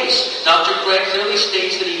not the case. Dr. Craig clearly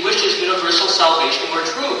states that he wishes universal salvation were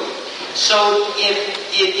true. So if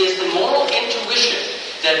it is the moral intuition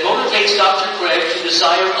that motivates Dr. Craig to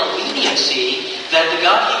desire a leniency that the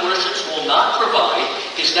God he worships will not provide,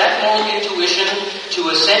 is that moral intuition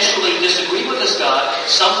to essentially disagree with his God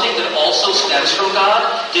something that also stems from God?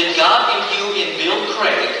 Did God imbue in Bill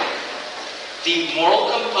Craig the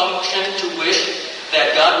moral compunction to wish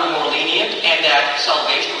that God were more lenient and that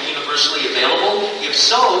salvation were universally available? If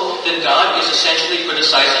so, then God is essentially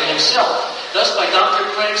criticizing himself. Thus, by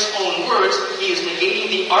Dr. Craig's own words, he is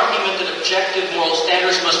negating the argument that objective moral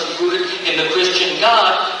standards must be rooted in the Christian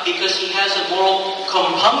God, because he has a moral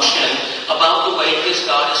compunction about the way his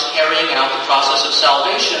God is carrying out the process of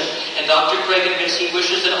salvation. And Dr. Craig admits he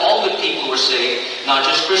wishes that all good people were saved, not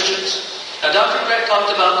just Christians. Now, Dr. Craig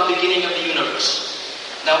talked about the beginning of the universe.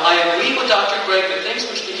 Now, I agree with Dr. Craig that things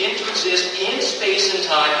which begin to exist in space and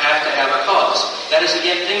time have to have a cause. That is,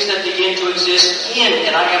 again, things that begin to exist in,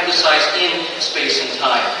 and I emphasize in, space and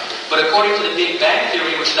time. But according to the Big Bang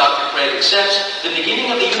Theory, which Dr. Craig accepts, the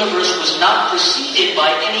beginning of the universe was not preceded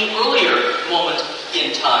by any earlier moment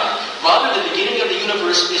in time. Rather, the beginning of the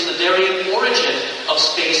universe is the very origin of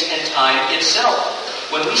space and time itself.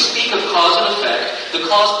 When we speak of cause and effect, the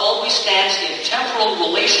cause always stands in temporal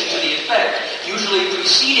relation to the effect, usually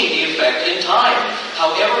preceding the effect in time.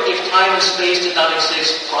 However, if time and space did not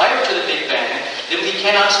exist prior to the Big Bang, then we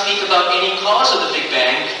cannot speak about any cause of the Big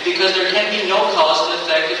Bang because there can be no cause and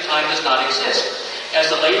effect if time does not exist. As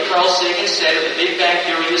the late Carl Sagan said, if the Big Bang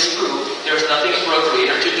Theory is true, there's nothing for a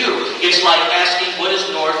creator to do. It's like asking what is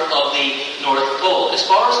north of the North Pole. As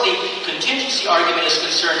far as the contingency argument is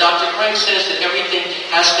concerned, Dr. Craig says that everything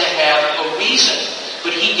has to have a reason.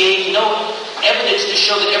 But he gave no evidence to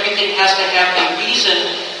show that everything has to have a reason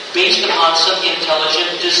based upon some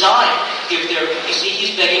intelligent design. You see,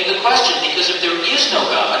 he's begging the question, because if there is no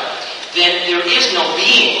God, then there is no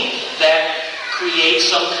being that create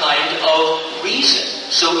some kind of reason.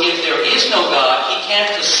 So if there is no God, he can't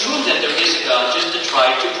assume that there is a God just to try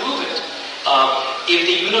to prove it. If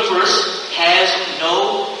the universe has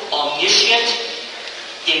no omniscient,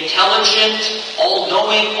 intelligent,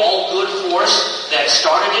 all-knowing, all-good force that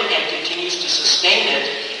started it and continues to sustain it,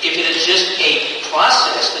 if it is just a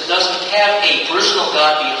process that doesn't have a personal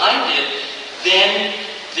God behind it, then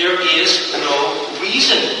there is no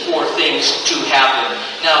reason for things to happen.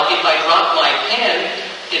 Now, if I drop my pen,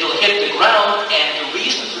 it'll hit the ground, and the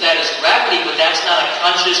reason for that is gravity, but that's not a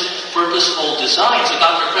conscious, purposeful design. So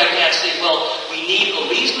Dr. Craig can't say, well, we need a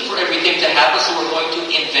reason for everything to happen, so we're going to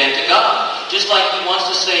invent a God. Just like he wants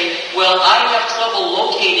to say, well, I have trouble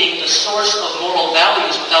locating the source of moral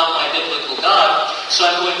values without my biblical God, so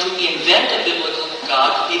I'm going to invent a biblical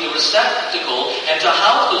God to be the receptacle and to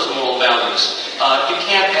house those moral values. You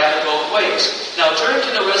can't have it both ways. Now, turning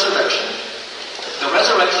to the resurrection. The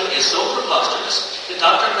resurrection is so preposterous that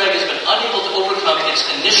Dr. Craig has been unable to overcome its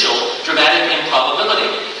initial dramatic improbability.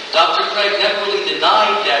 Dr. Craig never really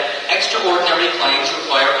denied that extraordinary claims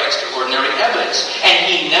require extraordinary evidence, and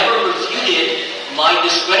he never refuted my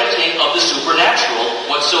discrediting of the supernatural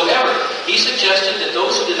whatsoever. He suggested that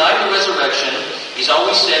those who deny the resurrection, he's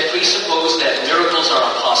always said, presuppose that miracles are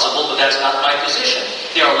impossible, but that's not my position.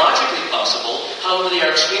 They are logically possible, however, they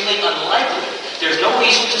are extremely unlikely. There's no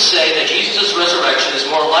reason to say that Jesus' resurrection is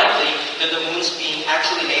more likely than the moon's being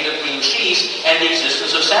actually made of green cheese and the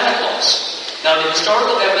existence of Santa Claus. Now, the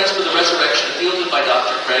historical evidence for the resurrection fielded by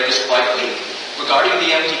Dr. Craig is quite weak. Regarding the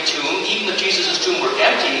empty tomb, even if Jesus' tomb were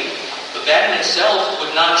empty, but that in itself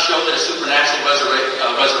would not show that a supernatural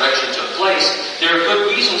resurrection took place. There are good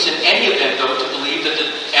reasons in any event, though, to believe that the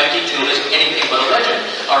empty tomb is anything but a legend.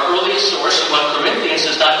 Our earliest source in 1 Corinthians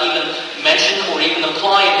does not even mention or even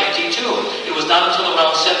imply an empty tomb. It was not until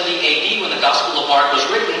around 70 AD, when the Gospel of Mark was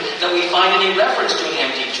written, that we find any reference to an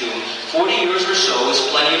empty tomb. 40 years or so is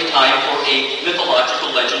plenty of time for a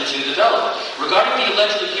mythological legend to develop. Regarding the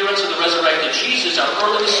alleged appearance of the resurrected Jesus, our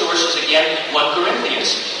earliest source is again 1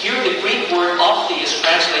 Corinthians. Here the Greek word ophthe is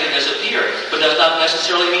translated as appear, but does not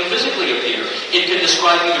necessarily mean physically appear. It can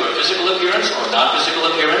describe either a physical appearance or a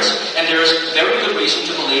non-physical appearance, and there is very good reason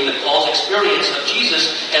to believe that Paul's experience of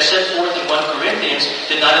Jesus, as set forth in 1 Corinthians,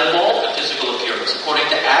 did not involve a physical appearance.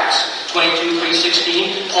 According to Acts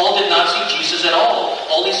 22:3-16, Paul did not see Jesus at all.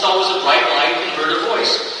 All he saw was a bright light and heard a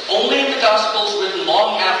voice. Only in the Gospels written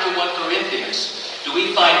long after 1 Corinthians do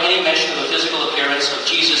we find any mention of a physical appearance of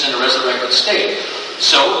Jesus in a resurrected state.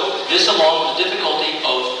 So, this, along with the difficulty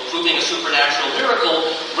of proving a supernatural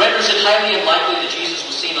miracle, renders it highly unlikely that Jesus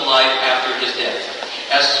was seen alive after his death.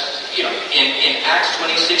 As you know, in Acts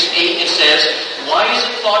 26:8 it says, "Why is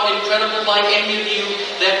it thought incredible by any of you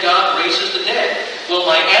that God raises the dead?" Well,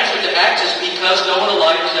 my answer to Acts is because no one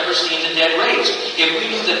alive has ever seen the dead raised. If we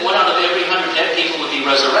knew that 1 out of every 100 dead people would be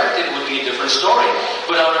resurrected, it would be a different story.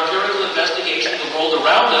 But our empirical investigation of the world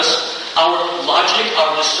around us, our logic,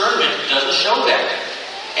 our discernment doesn't show that.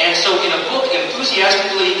 And so in a book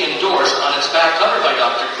enthusiastically endorsed on its back cover by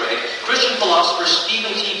Dr. Craig, Christian philosopher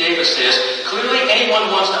Stephen T. Davis says, clearly anyone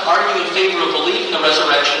who wants to argue in favor of belief in the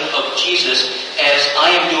resurrection of Jesus, as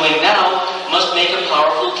I am doing now, must make a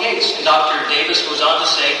powerful case. And Dr. Davis goes on to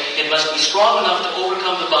say, it must be strong enough to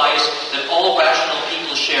overcome the bias that all rational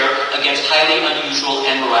people share against highly unusual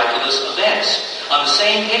and miraculous events. On the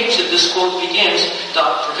same page that this quote begins,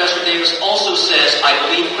 Professor Davis also says, I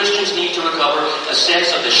believe Christians need to recover a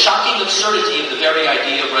sense of the shocking absurdity of the very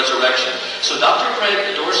idea of resurrection. So Dr. Craig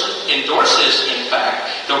endorses, in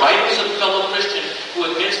fact, the writings of a fellow Christian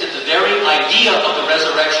who admits that the very idea of the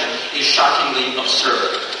resurrection is shockingly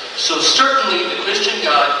absurd. So certainly the Christian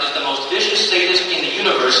God is the most vicious sadist in the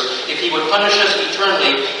universe if he would punish us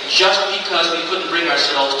eternally just because we couldn't bring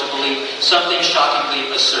ourselves to believe something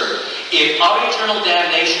shockingly absurd. If our eternal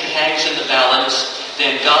damnation hangs in the balance,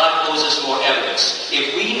 then God owes us more evidence.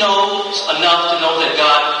 If we know enough to know that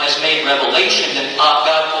God has made revelation, then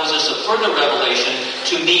God owes us a further revelation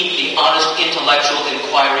to meet the honest intellectual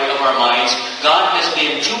inquiry of our minds. God has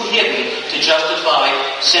been too hidden to justify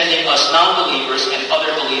sending us non-believers and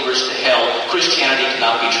other believers to hell. Christianity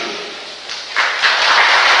cannot be true.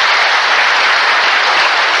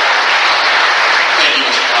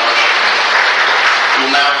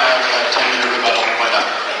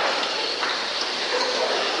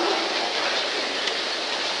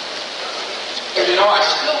 I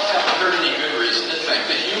still haven't heard any good reason to think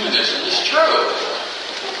that humanism is true.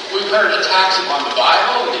 We've heard attacks upon the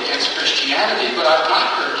Bible and against Christianity, but I've not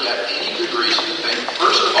heard yet any good reason to think,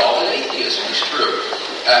 first of all, that atheism is true.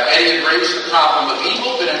 Eddie had raised the problem of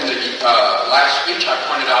evil, but in the last speech I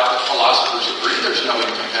pointed out that philosophers agree there's no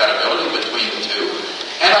incompatibility between the two.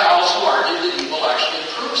 And I also argued that evil actually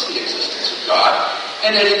proves the existence of God,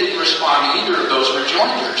 and Eddie didn't respond to either of those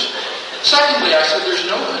rejoinders. Secondly, I said there's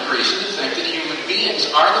no good reason to think that human beings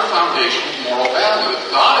are the foundation of moral value. If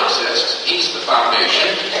God exists, He's the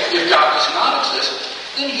foundation. If God does not exist,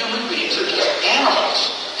 then human beings are just animals.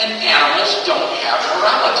 And animals don't have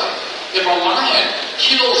morality. If a lion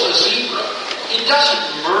kills a zebra, it doesn't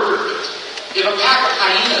murder it. If a pack of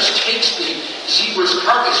hyenas takes the zebra's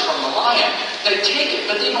carcass from the lion, they take it,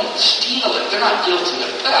 but they don't steal it. They're not guilty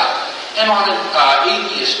of theft. And on an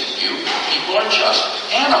atheistic view, people are just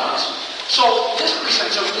animals. So this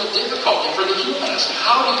presents a real difficulty for the humanist.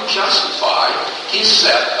 How do you justify his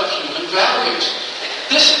set of human values?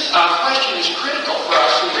 This question is critical for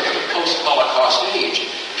us who live in the post-Holocaust age.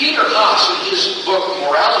 Peter Haas, in his book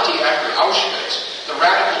Morality After Auschwitz, The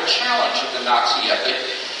Radical Challenge of the Nazi Ethic,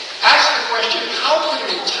 asked the question, how could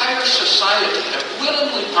an entire society have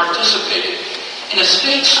willingly participated in a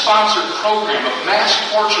state-sponsored program of mass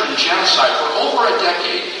torture and genocide for over a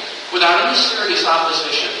decade without any serious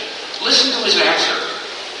opposition? Listen to his answer.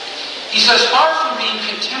 He says, far from being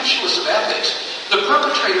contemptuous of ethics, the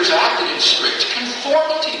perpetrators acted in strict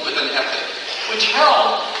conformity with an ethic, which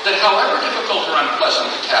held that however difficult or unpleasant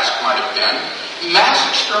the task might have been, mass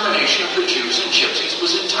extermination of the Jews and Gypsies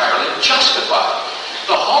was entirely justified.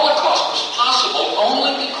 The Holocaust was possible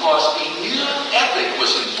only because a new ethic was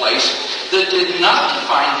in place that did not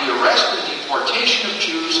define the arrest and deportation of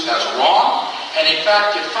Jews as wrong, and in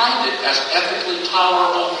fact defined it as ethically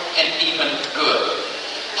tolerable and even good.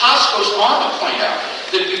 Haas goes on to point out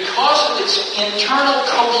that because of its internal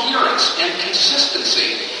coherence and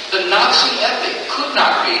consistency, the Nazi ethic could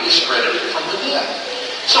not be discredited from within.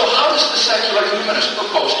 So how does the secular humanist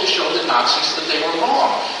propose to show the Nazis that they were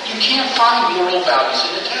wrong? You can't find moral values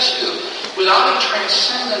in a test tube. Without a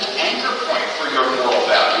transcendent anchor point for your moral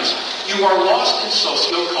values, you are lost in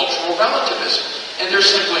socio-cultural relativism. And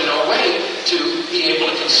there's simply no way to be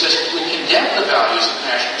able to consistently condemn the values of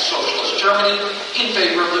National Socialist Germany in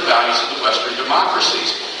favor of the values of the Western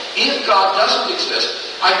democracies. If God doesn't exist,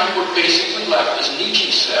 I think we're basically left, as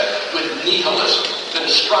Nietzsche said, with nihilism, the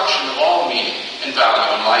destruction of all meaning and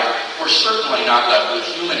value in life. We're certainly not left with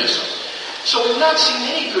humanism. So we've not seen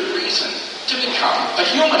any good reason to become a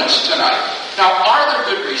humanist tonight. Now, are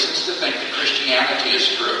there good reasons to think that Christianity is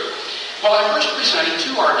true? Well, I first presented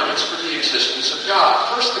two arguments for the existence of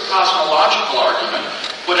God. First, the cosmological argument.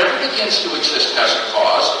 Whatever begins to exist has a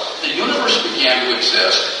cause. The universe began to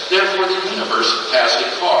exist. Therefore, the universe has a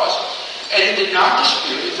cause. And he did not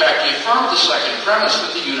dispute, in fact, he affirmed the second premise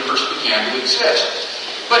that the universe began to exist.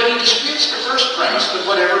 But he disputes the first premise that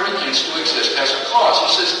whatever begins to exist has a cause.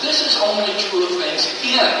 He says this is only true of things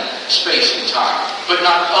in space and time, but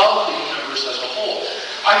not of the universe as a whole.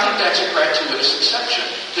 I think that's a gratuitous exception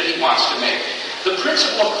that he wants to make. The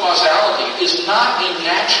principle of causality is not a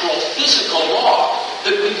natural physical law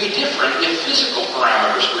that would be different if physical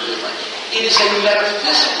parameters were different. It is a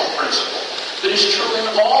metaphysical principle that is true in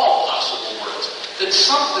all possible worlds, that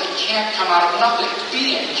something can't come out of nothing.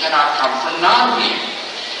 Being cannot come from non-being.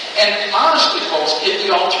 And honestly, folks, if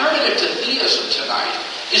the alternative to theism tonight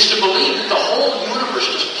is to believe that the whole universe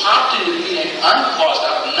just popped into being uncaused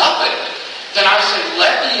out of nothing, then I say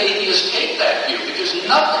let the atheist take that view, because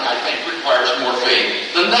nothing, I think, requires more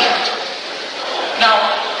faith than that. Now,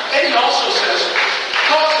 Eddie also says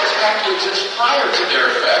causes have to exist prior to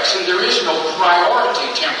their effects, and there is no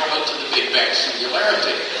priority temporally to the Big Bang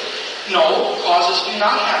singularity. No, causes do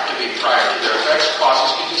not have to be prior to their effects.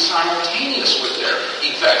 Causes can be simultaneous with their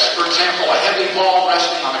effects. For example, a heavy ball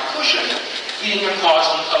resting on a cushion being a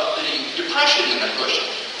cause of the depression in the cushion.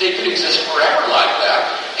 They could exist forever like that,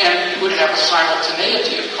 and you would have a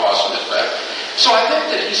simultaneity of cause and effect. So I think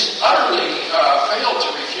that he's utterly failed to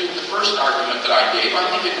refute the first argument that I gave. I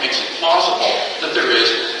think it makes it plausible that there is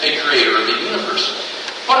a creator of the universe.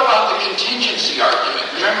 What about the contingency argument?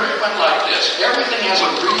 Remember, it went like this. Everything has a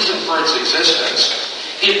reason for its existence.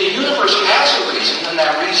 If the universe has a reason, then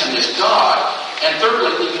that reason is God. And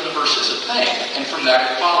thirdly, the universe is a thing. And from that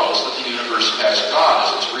it follows that the universe has God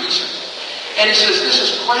as its reason. And he says this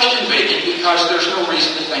is question-begging because there's no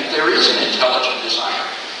reason to think there is an intelligent designer.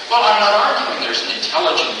 Well, I'm not arguing there's an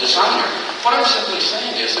intelligent designer. What I'm simply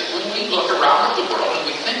saying is that when we look around at the world and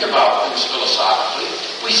we think about things philosophically,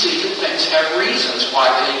 we see that things have reasons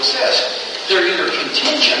why they exist. They're either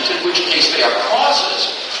contingent, in which case they have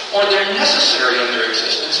causes, or they're necessary in their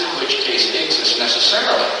existence, in which case they exist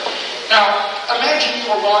necessarily. Now, imagine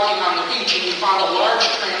you were walking on the beach and you found a large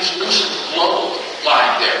translucent globe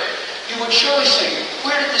lying there. You would surely say,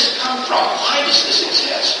 where did this come from? Why does this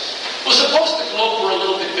exist? Well, suppose the globe were a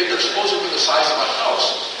little bit bigger, suppose it were the size of a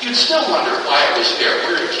house. You'd still wonder why it was there,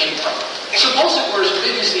 where it came from. Suppose it were as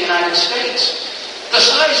big as the United States. The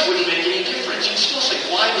size wouldn't make any difference. You'd still say,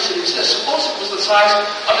 why does it exist? Suppose it was the size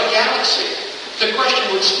of a galaxy. The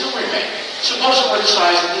question would still remain. Suppose it were the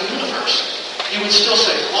size of the universe. You would still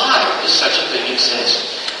say, why does such a thing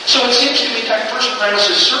exist? So it seems to me that first premise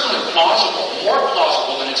is certainly plausible, more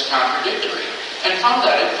plausible than it's contradictory. And from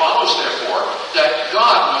that it follows, therefore, that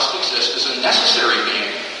God must exist as a necessary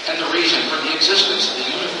being and the reason for the existence of the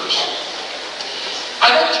universe. I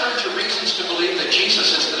then turn to reasons to believe that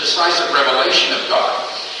Jesus is the decisive revelation of God.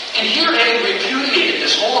 And here Eddie repudiated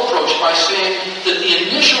this whole approach by saying that the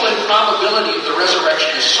initial improbability of the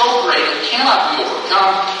resurrection is so great it cannot be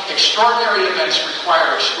overcome. Extraordinary events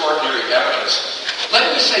require extraordinary evidence. Let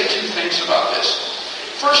me say two things about this.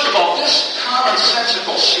 First of all, this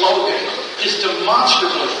commonsensical slogan is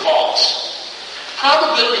demonstrably false.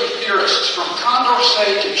 Probability theorists from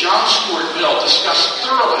Condorcet to John Stuart Mill discuss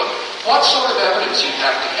thoroughly what sort of evidence you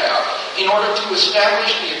have to have in order to establish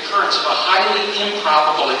the occurrence of a highly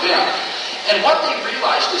improbable event. And what they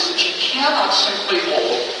realized is that you cannot simply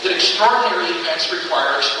hold that extraordinary events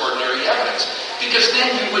require extraordinary evidence, because then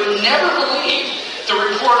you would never believe the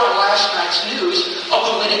report on last night's news of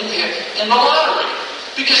the winning pick in the lottery,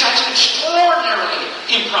 because that's an extraordinarily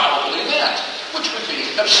improbable event, which would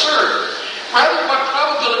be absurd. Rather, what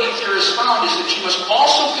probability theorists found is that you must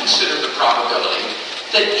also consider the probability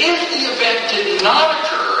that if the event did not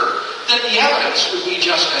occur, then the evidence would be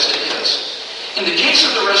just as it is. In the case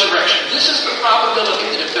of the resurrection, this is the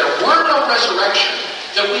probability that if there were no resurrection,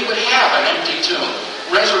 that we would have an empty tomb,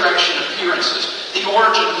 resurrection appearances, the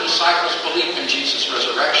origin of the disciples' belief in Jesus'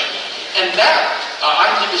 resurrection. And that,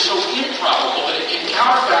 I think, is so improbable that it can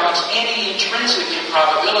counterbalance any intrinsic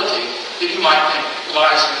improbability that you might think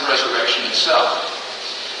lies in the resurrection itself.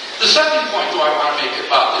 The second point, though, I want to make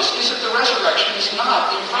about this is that the resurrection is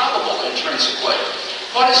not improbable intrinsically.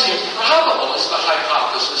 What is improbable is the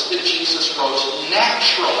hypothesis that Jesus rose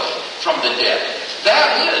naturally from the dead.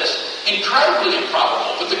 That is incredibly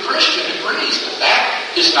improbable, but the Christian agrees that that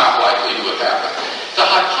is not likely to have happened. The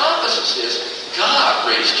hypothesis is God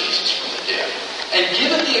raised Jesus from the dead. And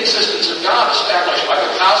given the existence of God established by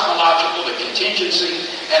the cosmological, the contingency,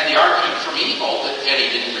 and the argument from evil that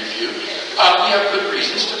Eddie didn't refute, we have good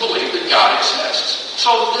reasons to believe that God exists.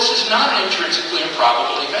 So this is not an intrinsically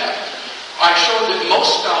improbable event. I showed that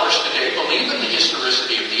most scholars today believe in the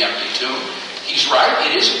historicity of the empty tomb. He's right,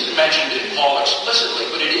 it isn't mentioned in Paul explicitly,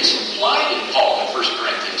 but it is implied in Paul in 1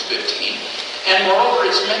 Corinthians 15. And moreover,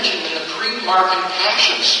 it's mentioned in the pre-Markan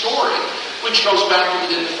Passion story, which goes back to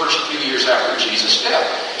within the first few years after Jesus' death.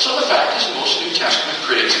 So the fact is most New Testament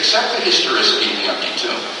critics accept the historicity of the empty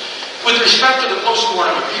tomb. With respect to the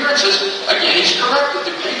post-mortem appearances, again, he's correct that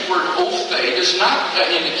the Greek word ophthe does not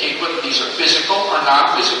indicate whether these are physical or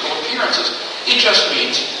non-physical appearances. It just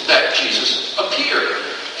means that Jesus appeared.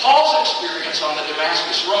 Paul's experience on the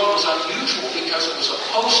Damascus Road was unusual because it was a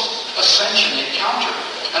post-ascension encounter.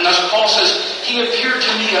 And thus Paul says, he appeared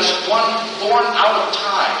to me as one born out of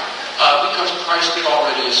time because Christ had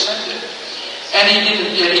already ascended. And he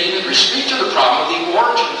didn't speak to the problem of the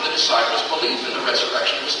origin of the disciples' belief in the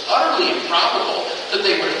resurrection. It was utterly improbable that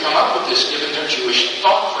they would have come up with this given their Jewish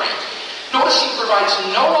thought frame. Notice he provides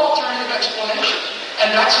no alternative explanation,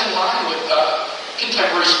 and that's in line with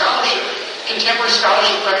contemporary scholarship. Contemporary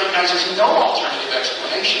scholarship recognizes no alternative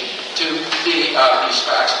explanation to these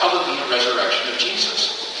facts other than the resurrection of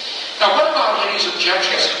Jesus. Now, what about Eddie's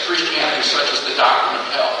objections to Christianity, such as the doctrine of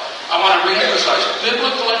hell? I want to reemphasize,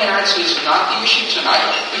 biblical inerrancy is not the issue tonight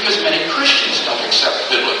because many Christians don't accept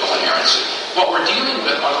biblical inerrancy. What we're dealing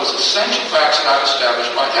with are those essential facts that I've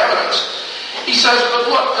established by evidence. He says, but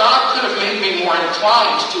look, God could have made me more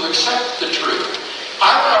inclined to accept the truth.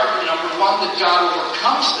 I would argue, number one, that God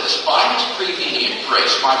overcomes this by His prevenient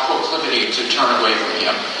grace, my proclivity to turn away from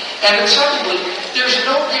Him. And then secondly, there's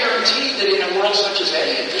no guarantee that in a world such as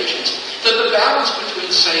Eddie envisions, that the balance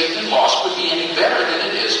between saved and lost would be any better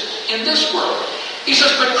than it is in this world. He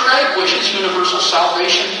says, but Craig wishes universal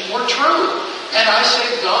salvation were true. And I say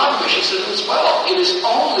God wishes it as well. It is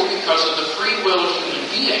only because of the free will of human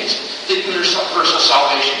beings that universal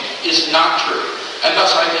salvation is not true. And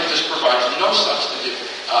thus I think this provides no substantive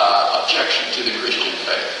objection to the Christian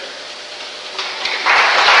faith.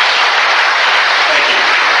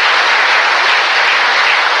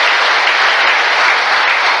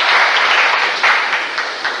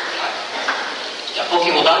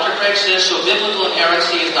 biblical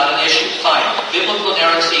inerrancy is not an issue. Fine. Biblical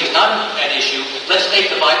inerrancy is not an issue. Let's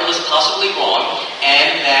take the Bible as possibly wrong,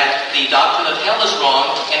 and that the doctrine of hell is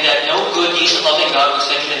wrong, and that no good, decent, loving God will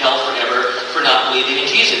send you to hell forever for not believing in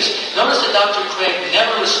Jesus. Notice that Dr. Craig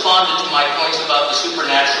never responded to my points about the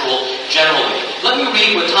supernatural generally. Let me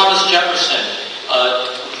read what Thomas Jefferson,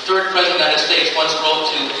 third President of the United States, once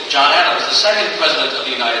wrote to John Adams, the second President of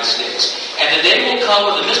the United States. And the day will come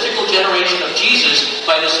when the mystical generation of Jesus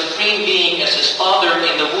by the Supreme Being as his Father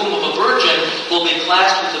in the womb of a virgin will be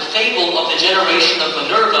classed with the fable of the generation of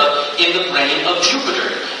Minerva in the brain of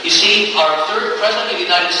Jupiter. You see, our third President of the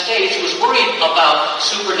United States was worried about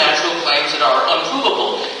supernatural claims that are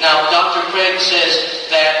unprovable. Now, Dr. Craig says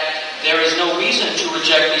that there is no reason to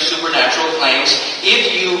reject these supernatural claims if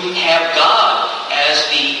you have God as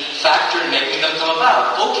the factor in making them come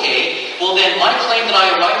about. Okay, well then my claim that I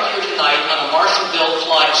arrived here tonight on a Martian-built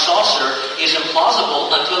flying saucer is implausible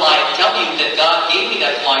until I tell you that God gave me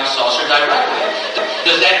that flying saucer directly.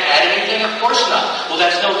 Does that add anything? Of course not. Well,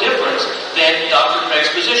 that's no different than Dr. Craig's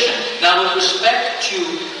position. Now, with respect to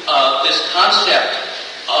this concept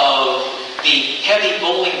of the heavy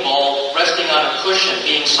bowling ball resting on a cushion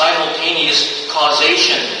being simultaneous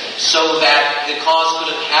causation so that the cause could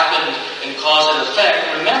have happened and cause and effect.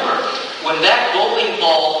 Remember, when that bowling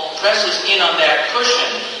ball presses in on that cushion,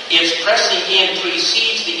 its pressing in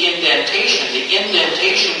precedes the indentation. The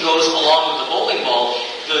indentation goes along with the bowling ball.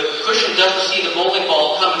 The cushion doesn't see the bowling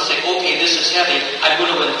ball come and say, okay, this is heavy, I'm going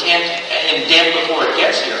to indent before it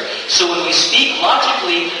gets here. So when we speak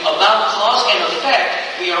logically about cause and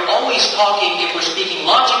effect, we are always talking, if we're speaking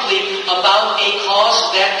logically, about a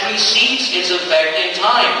cause that precedes its effect in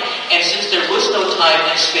time. And since there was no time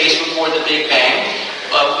and space before the Big Bang,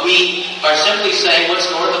 we are simply saying what's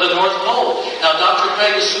north of the North Pole. Now, Dr.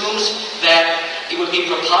 Craig assumes that it would be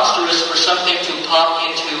preposterous for something to pop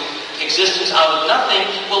into existence out of nothing.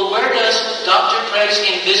 Well, where does Dr. Craig's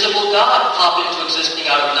invisible God pop into existing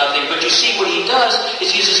out of nothing? But you see, what he does is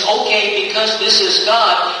he says, okay, because this is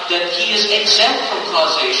God, that he is exempt from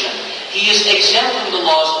causation. He is exempt from the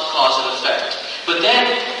laws of cause and effect. But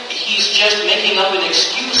then he's just making up an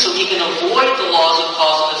excuse so he can avoid the laws of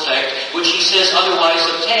cause and effect, which he says otherwise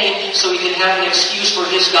obtain, so he can have an excuse for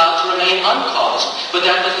his God to remain uncaused. But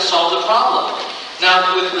that doesn't solve the problem.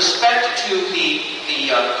 Now, with respect to the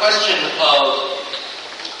question of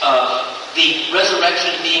the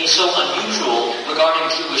resurrection being so unusual regarding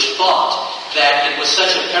Jewish thought that it was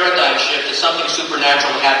such a paradigm shift that something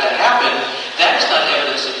supernatural had to happen, that is not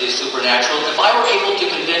evidence of the supernatural. If I were able to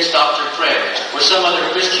convince Dr. Craig or some other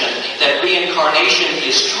Christian that reincarnation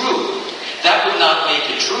is true, that would not make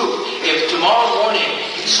it true. If tomorrow morning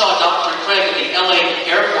you saw Dr. Craig at the LA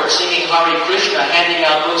airport singing Hare Krishna, handing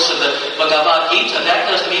out books of the Bhagavad Gita, that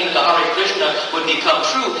doesn't mean that the Hare Krishna would become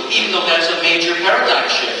true, even though that's a major paradigm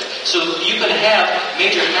shift. So you can have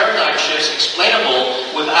major paradigm shifts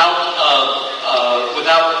explainable without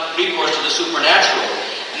recourse to the supernatural.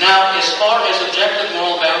 Now, as far as objective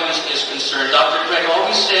moral values is concerned, Dr. Craig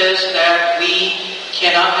always says that we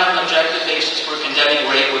cannot have an objective basis for condemning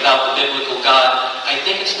rape without the biblical God. I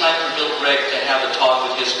think it's time for Bill Gregg to have a talk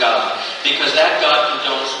with his God, because that God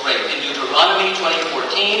condones rape. In Deuteronomy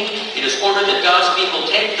 20:14, it is ordered that God's people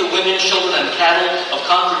take the women, children, and cattle of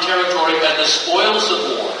conquered territory as the spoils of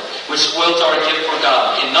war, which spoils are a gift for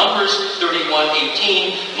God. In Numbers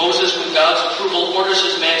 31:18, Moses, with God's approval, orders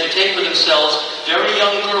his men to take for themselves very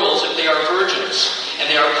young girls if they are virgins, and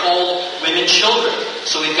they are called women children.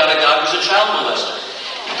 So we've got a God who's a child molester.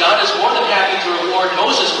 God is more than happy to reward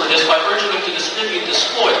Moses for this by urging him to distribute the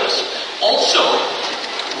spoils. Also,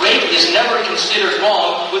 rape is never considered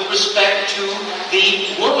wrong with respect to the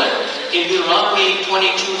woman. In Deuteronomy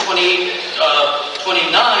 22:29,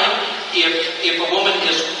 if a woman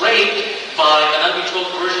is raped by an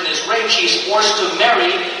unbetrothed virgin is raped, she's forced to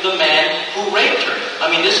marry the man who raped her. I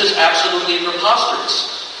mean, this is absolutely preposterous.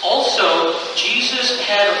 Also, Jesus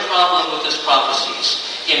had a problem with his prophecies.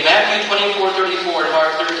 In Matthew 24:34 and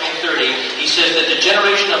Mark 13:30, he says that the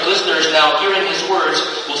generation of listeners now hearing his words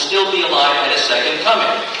will still be alive at his second coming.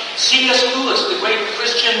 C.S. Lewis, the great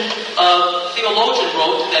Christian theologian,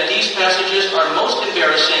 wrote that these passages are most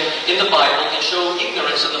embarrassing in the Bible and show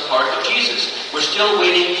ignorance on the part of Jesus. We're still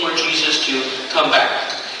waiting for Jesus to come back.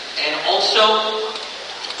 And also,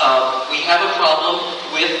 we have a problem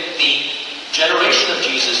with the generation of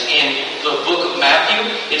Jesus. In the book of Matthew,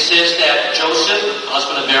 it says that Joseph,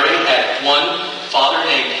 husband of Mary, had one father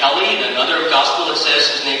named Heli. In another gospel, it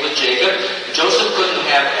says his name was Jacob. Joseph couldn't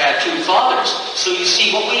have had two fathers. So you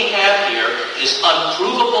see, what we have here is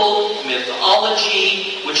unprovable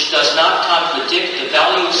mythology which does not contradict the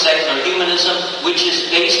value of secular humanism, which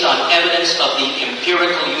is based on evidence of the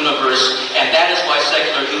empirical universe, and that is why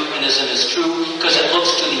secular humanism is true, because it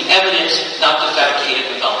looks to the evidence, not the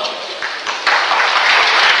fabricated mythology.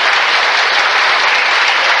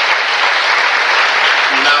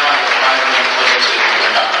 Now I have 5 minute closing statement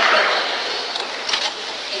by Dr. Craig.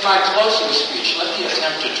 In my closing speech, let me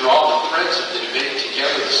attempt to draw the threads of the debate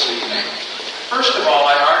together this evening. First of all,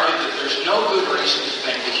 I argued that there's no good reason to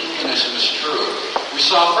think that humanism is true. We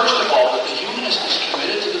saw, first of all, that the humanist is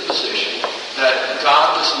committed to the position that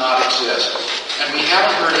God does not exist. And we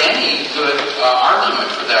haven't heard any good argument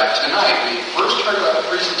for that tonight. We first heard about the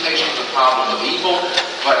presentation of the problem of evil,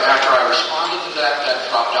 but after I responded to that, that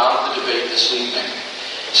dropped out of the debate this evening.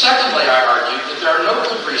 Secondly, I argued that there are no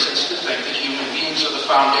good reasons to think that human beings are the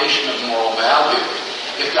foundation of moral value.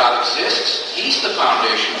 If God exists, He's the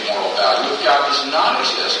foundation of moral value. If God does not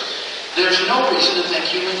exist, there's no reason to think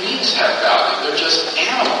human beings have value. They're just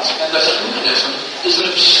animals. And thus humanism is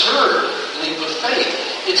an absurd leap of faith.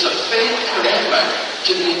 It's a faith commitment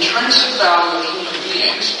to the intrinsic value of human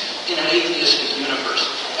beings in an atheistic universe.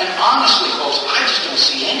 And honestly, folks, I just don't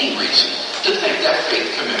see any reason to think that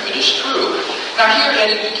faith commitment is true. Now here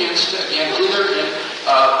Eddie begins to, again, dither in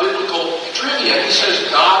biblical trivia. He says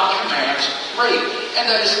God commands rape. And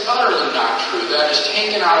that is utterly not true. That is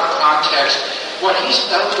taken out of context. What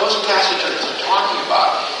those passages are talking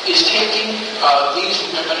about is taking these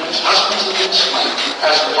women whose husbands have been slain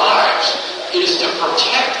as wives. It is to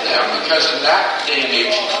protect them, because in that day and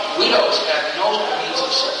age, widows had no means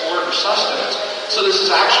of support or sustenance. So this is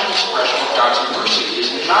actually an expression of God's mercy. It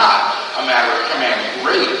is not a matter of commanding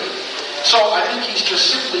rape. So I think he's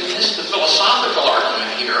just simply missed the philosophical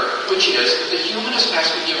argument here, which is that the humanist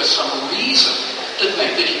has to give us some reason to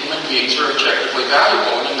think that human beings are objectively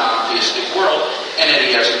valuable in a non-theistic world, and that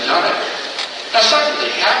he hasn't done it. Now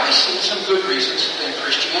secondly, have we seen some good reasons to think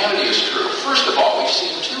Christianity is true? First of all, we've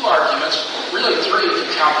seen 2 arguments, really 3 if you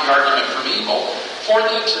count the argument from evil, for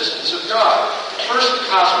the existence of God. First, the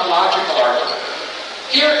cosmological argument.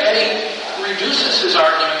 Here Eddie reduces his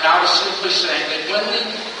argument now to simply saying that when the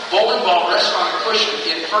bowling ball rests on a cushion,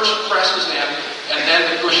 it first presses in, and then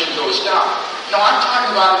the cushion goes down. No, I'm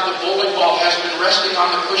talking about if the bowling ball has been resting on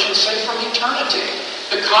the cushion, say, from eternity.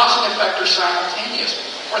 The cause and effect are simultaneous.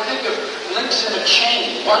 Or think of links in a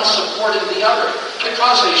chain, one supporting the other. The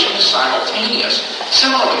causation is simultaneous.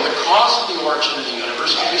 Similarly, the cause of the origin of the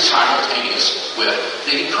universe can be simultaneous with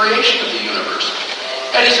the creation of the universe.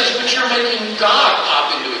 And he says, but you're making God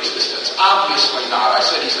pop into existence. Obviously not. I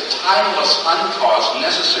said he's a timeless, uncaused,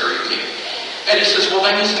 necessary being. And he says, well,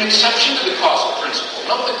 then he's an exception to the causal principle.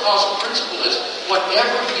 No, the causal principle is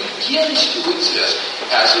whatever begins to exist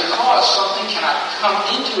has a cause. Something cannot come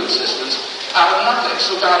into existence out of nothing.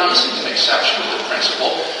 So God isn't an exception to the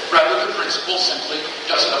principle. Rather, the principle simply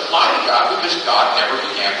doesn't apply to God because God never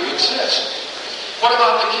began to exist. What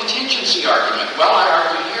about the contingency argument? Well, I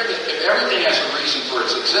argue here that if everything has a reason for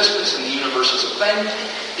its existence and the universe is a thing,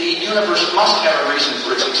 the universe must have a reason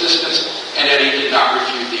for its existence, and Eddie did not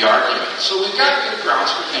refute the argument. So we've got good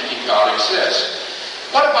grounds for thinking God exists.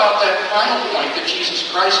 What about that final point that Jesus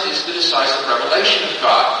Christ is the decisive revelation of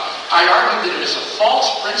God? I argue that it is a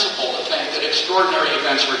false principle to think that extraordinary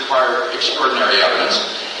events require extraordinary evidence,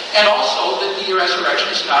 and also that the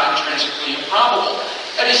resurrection is not intrinsically improbable.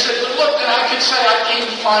 And he said, but look, then I could say I came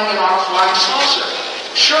flying in on a flying saucer.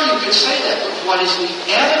 Sure, you could say that, but what is the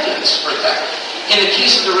evidence for that? In the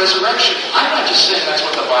case of the resurrection, I'm not just saying that's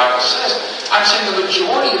what the Bible says. I'm saying the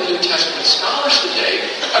majority of New Testament scholars today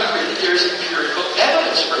agree that there's empirical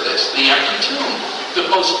evidence for this. The empty tomb,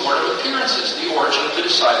 the post-mortem appearances, the origin of the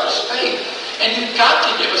disciples' faith. And you've got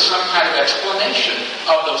to give us some kind of explanation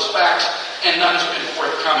of those facts, and none has been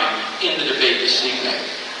forthcoming in the debate this evening.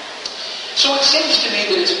 So it seems to me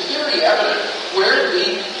that it's very evident where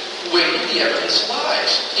the weight of the evidence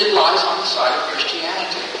lies. It lies on the side of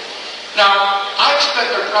Christianity. Now, I expect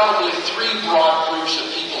there are probably 3 broad groups of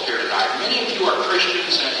people here tonight. Many of you are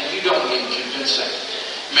Christians and you don't need convincing.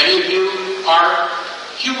 Many of you are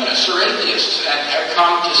humanists or atheists and have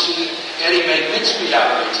come to see Eddie make mincemeat out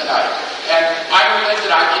of me tonight. And I would think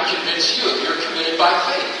that I can convince you if you're committed by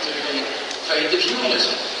faith to the faith of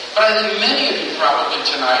humanism. But I think many of you probably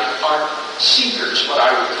tonight are seekers, what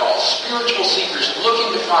I would call spiritual seekers,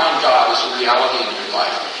 looking to find God as a reality in your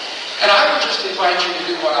life. And I would just invite you to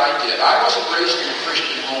do what I did. I wasn't raised in a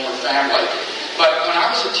Christian home or family, but when I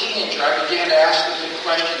was a teenager, I began to ask the big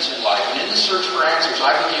questions in life. And in the search for answers,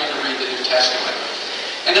 I began to read the New Testament.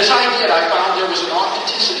 And as I did, I found there was an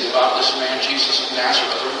authenticity about this man, Jesus of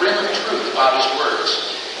Nazareth, a ring of truth about his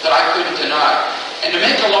words that I couldn't deny. And to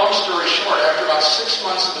make a long story short, after about 6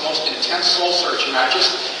 months of the most intense soul searching, I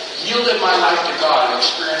just yielded my life to God and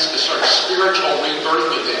experienced this sort of spiritual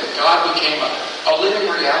rebirth within. God became a living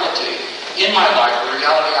reality in my life, a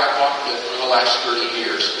reality I've walked with for the last 30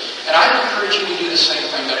 years. And I'd encourage you to do the same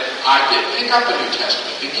thing that I did. Pick up a New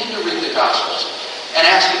Testament, begin to read the Gospels, and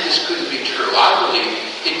ask if this could be true. I believe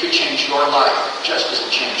it could change your life just as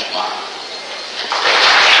it changed mine.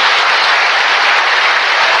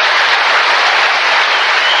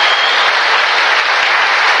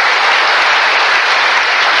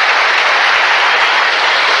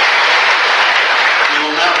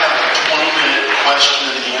 Question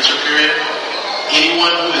and answer period.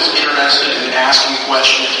 Anyone who is interested in asking a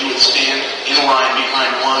question, if you would stand in line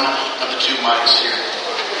behind one of the two mics here.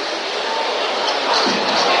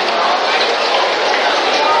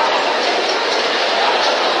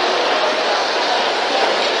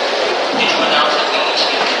 Did you announce that we each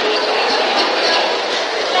get a minute to answer each question?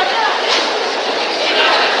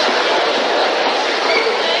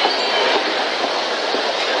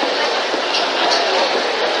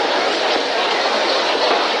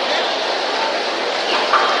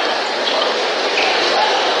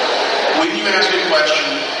 When you ask a question,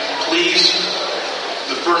 please,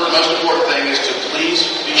 the most important thing is to please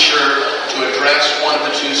be sure to address one of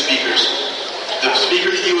the two speakers. The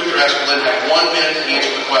speaker that you address will then have 1 minute to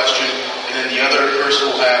answer the question, and then the other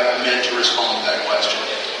person will have a minute to respond to that question.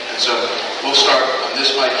 And so we'll start on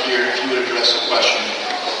this mic here. If you would address the question.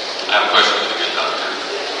 I have a question for the good doctor.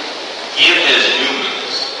 If as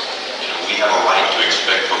humans, we have a right to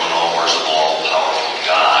expect from an all-merciful, all-powerful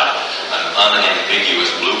God an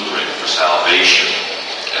unambiguous blueprint for salvation,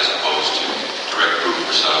 as opposed to direct proof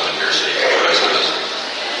for some and hearsay for the rest of us,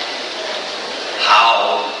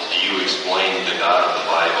 how do you explain the God of the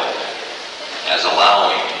Bible as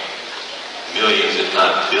allowing millions, if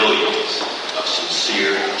not billions, of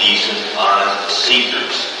sincere, decent, honest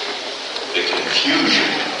seekers, the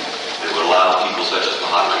confusion that would allow people such as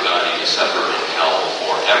Mahatma Gandhi to suffer in hell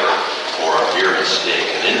forever for a mere mistake,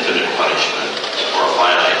 an infinite punishment for a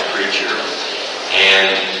finite creature?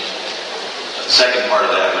 And the second part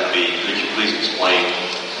of that would be, could you please explain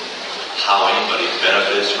how anybody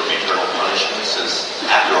benefits from eternal punishment, since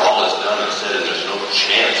after all is done and said and there's no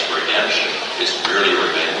chance for redemption, it's merely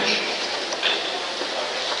revenge?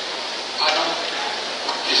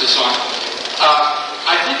 Is this on?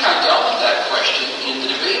 I think I dealt with that question in the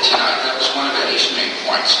debate tonight. That was one of Eddie's main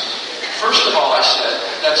points. First of all, I said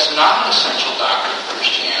that's not an essential doctrine of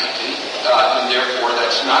Christianity, and therefore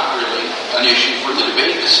that's not really an issue for the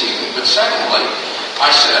debate this evening. But secondly,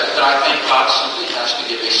 I said that I think God simply has to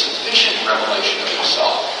give a sufficient revelation of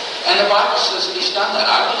himself. And the Bible says that he's done that.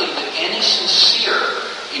 I believe that any sincere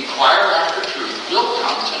inquirer after truth will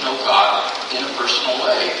come to know God in a personal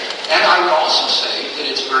way. And I would also say that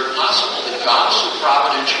it's very possible that God so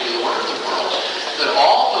providentially ordered the world that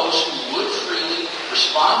all those who would freely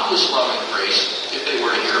respond to his love and grace, if they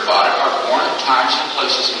were to hear about it, are born at times and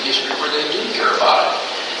places in history where they do hear about it.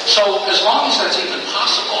 So as long as that's even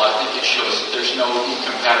possible, I think it shows that there's no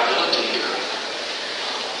incompatibility here.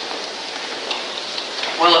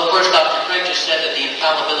 Well, of course, Dr. Craig just said that the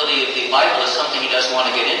infallibility of the Bible is something he doesn't want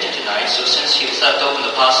to get into tonight. So since he's left open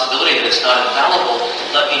the possibility that it's not infallible,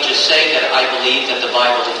 let me just say that I believe that the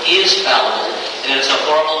Bible is fallible, and it's a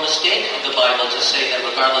horrible mistake of the Bible to say that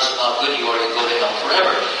regardless of how good you are, you'll go to hell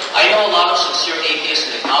forever. I know a lot of sincere atheists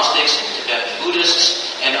and agnostics and Tibetan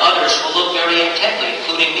Buddhists and others who look very intently,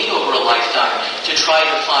 including me over a lifetime, to try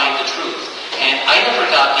to find the truth. And I never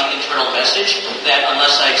got the internal message that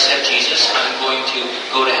unless I accept Jesus, I'm going to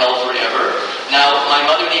go to hell forever. Now, my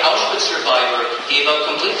mother, the Auschwitz survivor, gave up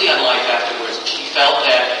completely on life afterwards. She felt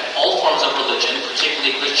that all forms of religion,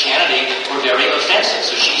 particularly Christianity, were very offensive.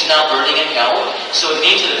 So she's now burning in hell. So it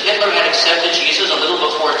means that if Hitler had accepted Jesus a little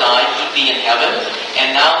before dying, he'd be in heaven.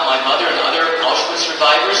 And now my mother and other Auschwitz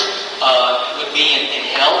survivors would be in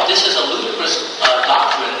hell. This is a ludicrous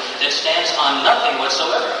doctrine that stands on nothing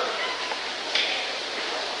whatsoever.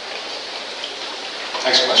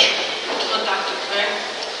 Next question. Well, Dr. Craig,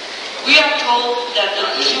 we are told that the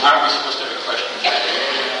Aren't we supposed to have a question?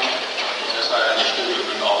 As I understood it would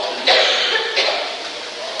be alternate.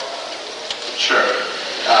 Sure.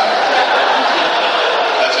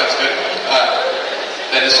 That sounds good.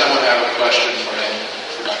 Then does someone have a question for me?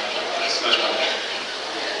 For Dr.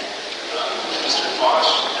 Mr.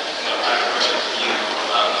 Fosh, I have a question for you.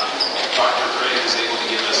 Dr. Craig is able to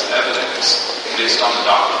give us evidence based on the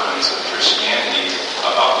doctrines of Christianity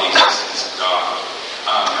about the existence of God.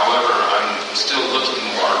 However, I'm still looking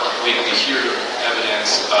more, waiting to hear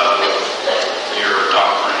evidence of your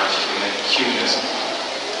doctrine of humanism.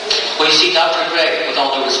 Well, you see, Dr. Craig, with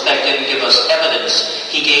all due respect, didn't give us evidence.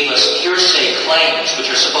 He gave us hearsay claims,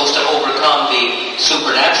 which are supposed to overcome the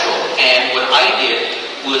supernatural. And what I did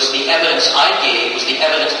was the evidence I gave was the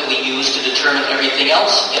evidence that we use to determine everything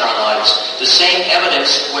else in our lives. The same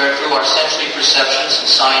evidence where through our sensory perceptions and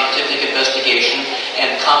scientific investigation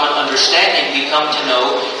and common understanding we come to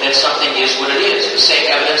know that something is what it is. The same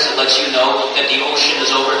evidence that lets you know that the ocean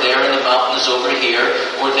is over there and the mountain is over here,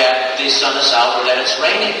 or that the sun is out, or that it's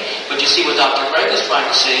raining. But you see, what Dr. Craig is trying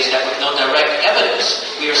to say is that with no direct evidence,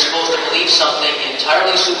 we are supposed to believe something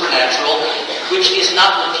entirely supernatural, which is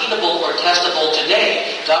not repeatable or testable today.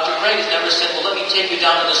 Dr. Craig has never said, well, let me take you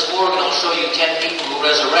down to this morgue and I'll show you 10 people who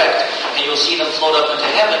resurrect, and you'll see them float up into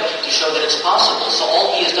heaven to show that it's possible. So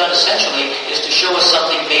all he has done essentially is to show us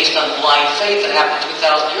something based on blind faith that happened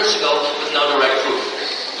 2,000 years ago with no direct proof.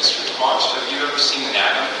 Mr. Tomasz, have you ever seen an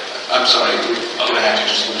atom? I'm sorry, we're going to have to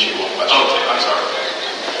just limit you to one question. Oh, okay, I'm sorry.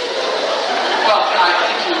 Well, I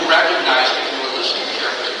think you recognized if you were listening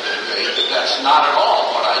carefully to the debate that that's not at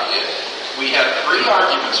all what I did. We had 3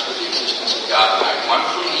 arguments for the existence of God tonight. One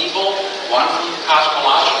from evil, one from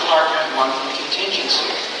cosmological argument, and one from contingency.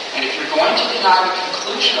 And if you're going to deny the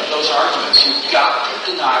conclusion of those arguments, you've got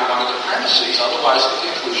to deny one of the premises, otherwise the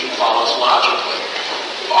conclusion follows logically.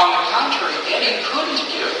 On the contrary, Eddie couldn't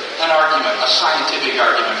give an argument, a scientific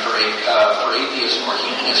argument for atheism or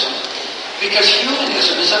humanism, because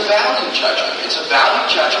humanism is a value judgment. It's a value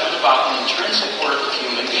judgment about the intrinsic worth of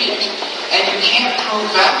human beings. And you can't prove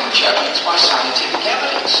value judgments by scientific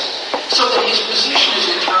evidence. So that his position is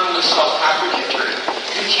internally self-contradictory.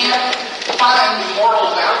 You can't find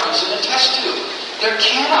moral values in a test tube. There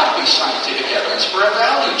cannot be scientific evidence for a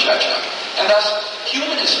value judgment. And thus,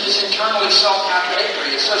 humanism is internally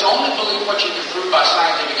self-contradictory. It says only believe what you can prove by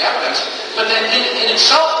scientific evidence, but then in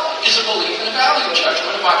itself is a belief in a value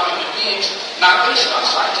judgment about human beings not based on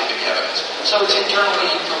scientific evidence. So it's internally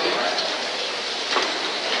incoherent.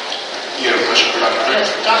 You have a question for Dr. Craig?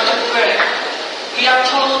 Yes, Dr. Craig. We are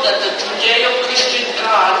told that the Judeo-Christian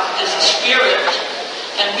God is a spirit,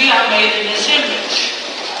 and we are made in His image.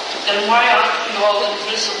 Then why aren't we all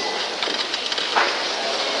invisible?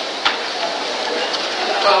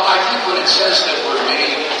 Well, I think when it says that we're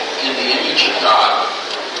made in the image of God,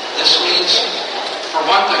 this means, for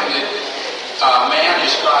one thing, that man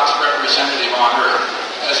is God's representative on earth.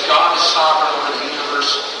 As God is sovereign over the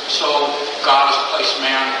universe, so God has placed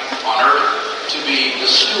man on earth to be the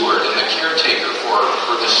steward and the caretaker for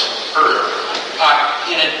this earth.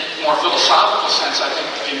 In a more philosophical sense, I think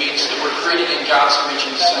it means that we're created in God's image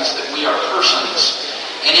in the sense that we are persons.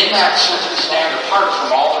 And in that sense, we stand apart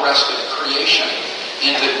from all the rest of creation,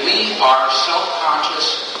 in that we are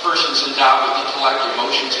self-conscious persons endowed with intellect,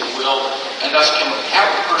 emotions, and will, and thus can have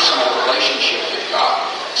a personal relationship with God.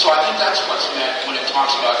 So I think that's what's meant when it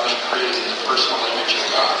talks about being created in the personal image of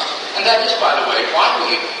God. And that is, by the way, why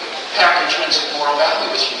we have intrinsic moral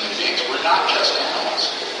value as human beings. We're not just animals.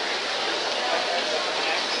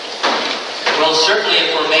 Well, certainly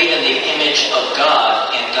if we're made in the image of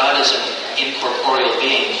God, and God is an incorporeal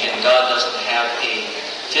being, and God doesn't have a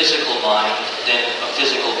physical mind, then a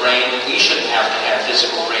physical brain, then we shouldn't have to have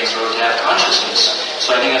physical brains in order to have consciousness.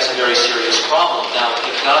 So I think that's a very serious problem. Now,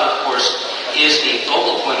 if God, of course, is the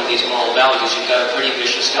focal point of these moral values, you've got a pretty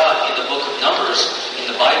vicious God. In the book of Numbers, in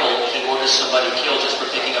the Bible, He orders somebody killed just for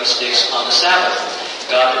picking up sticks on the Sabbath.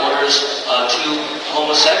 God orders 2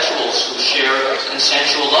 homosexuals who share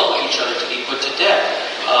consensual love with each other to be put to death.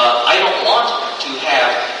 I don't want to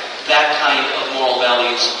have that kind of moral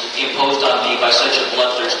values imposed on me by such a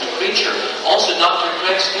bloodthirsty creature. Also, Dr.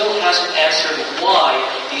 Craig still hasn't answered why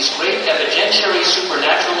these great evidentiary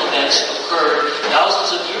supernatural events occurred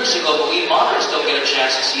thousands of years ago, but we moderns don't get a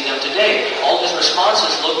chance to see them today. All his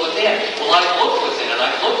responses look within. Well, I've looked within, and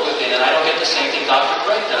I've looked within, and I don't get the same thing Dr.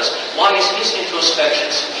 Craig does. Why is his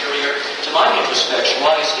introspection superior to my introspection?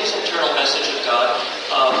 Why is his internal message of God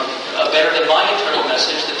better than my internal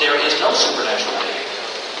message that there is no supernatural being?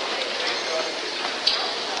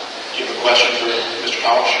 Do you have a question for Mr.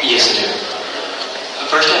 Polish? Yes, I do.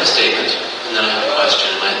 First I have a statement, and then I have a question.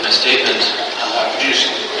 My statement... Could you just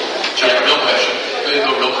jump real question?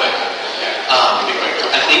 Go real quick.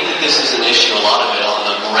 I think that this is an issue, a lot of it, on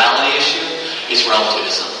the morality issue, is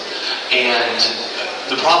relativism. And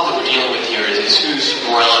the problem that we're dealing with here is whose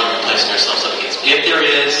morality we're placing ourselves up against. If there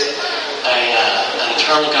is an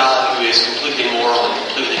eternal God who is completely moral and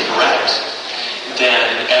completely correct, then,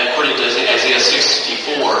 according to Isaiah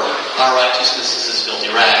 6:54, our righteousness is as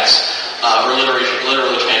filthy rags, or literally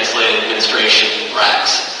translated, administration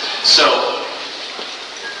rags. So,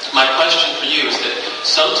 my question for you is that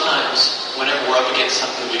sometimes, whenever we're up against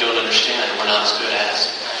something we don't understand, we're not as good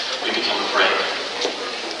as, we become afraid.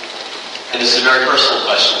 And this is a very personal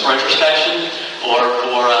question. For introspection or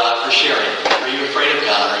for sharing. Are you afraid of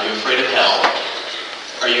God? Are you afraid of hell?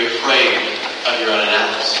 Are you afraid of your own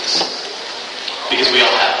analysis? Because we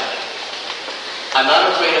all have them. I'm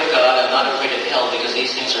not afraid of God, I'm not afraid of hell, because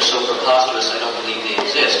these things are so preposterous I don't believe they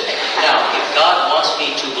exist. Now, if God wants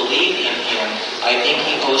me to believe in Him, I think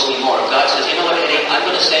He owes me more. If God says, you know what, Eddie, I'm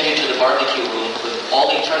going to send you to the barbecue room for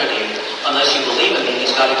all eternity, unless you believe in me,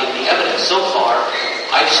 He's got to give me evidence. So far,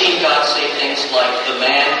 I've seen God say things like the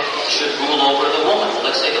man should rule over the woman. Well,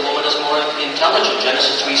 let's say the woman is more intelligent.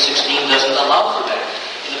 Genesis 3:16 doesn't allow for that.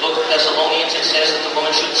 In the book of Thessalonians, it says that the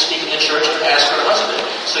woman shouldn't speak in the church but ask her husband.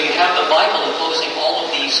 So you have the Bible imposing all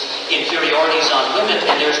of these inferiorities on women,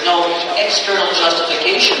 and there's no external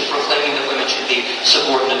justification for claiming that women should be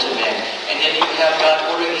subordinate to men. And then you have God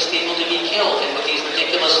ordering these people to be killed, and with these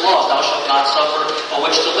ridiculous laws, thou shalt not suffer a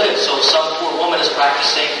witch to live. So if some poor woman is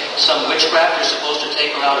practicing some witchcraft, you're supposed to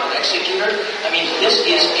take her out and execute her. I mean, this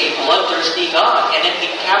is a bloodthirsty God, and then He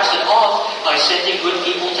caps it off by sending good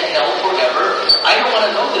people to hell forever. I don't want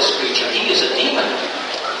to know this creature. He is a demon.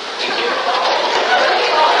 Thank you.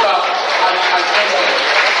 Well,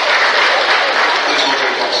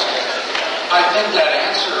 I think that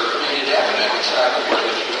answer made it evident exactly where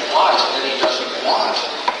the truth lies, that He doesn't want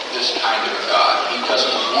this kind of God. He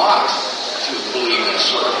doesn't want to believe in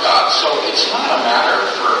this sort of God. So it's not a matter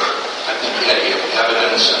for, I think, Eddie, of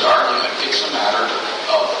evidence and argument. It's a matter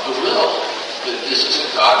of the will. That this is a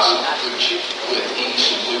God which with He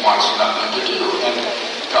simply wants nothing to do. And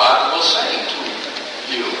God will say to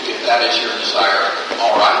you, if that is your desire,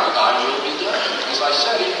 all right, God will be done. As I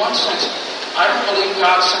said, in one sense, I don't believe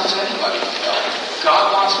God sends anybody to hell.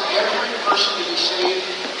 God wants every person to be saved,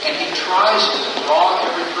 and He tries to draw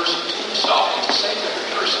every person to Himself and to save every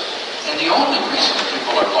person. And the only reason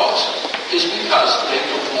people are lost is because they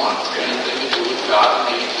don't want anything to do with God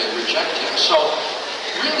and they reject Him. So,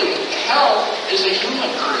 really, hell is a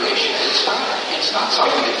human creation. It's not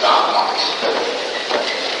something that God wants.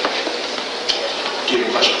 Do you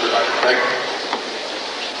have a question for Dr. Craig?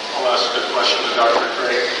 I'll ask a question to Dr.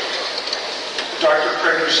 Craig. Dr.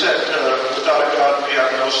 Craig, you said without a God we have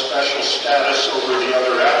no special status over the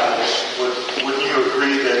other animals. Wouldn't you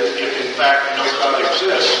agree that if in fact no God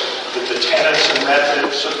exists, that the tenets and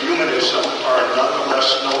methods of humanism are nonetheless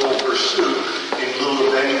noble pursuit in lieu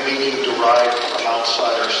of any meaning derived from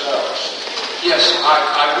outside ourselves? Yes,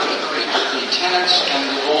 I would agree that the tenets and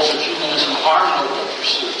the goals of humanism are noble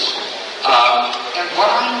pursuits. And what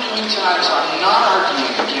I'm doing tonight is I'm not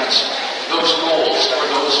arguing against those goals or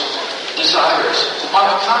those desires. On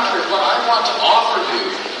the contrary, what I want to offer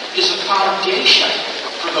you is a foundation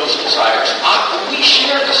for those desires. We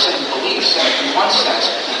share the same beliefs, and in one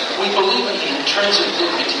sense, we believe in the intrinsic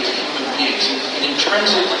dignity of human beings, in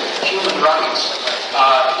intrinsic human rights,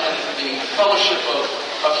 in the fellowship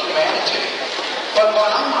of humanity. But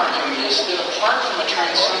what I'm arguing is that apart from a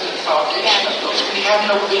transcendent foundation of those, we have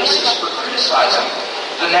no basis for criticizing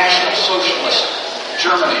the National Socialist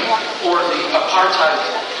Germany or the apartheid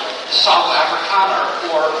South Africana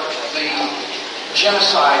or the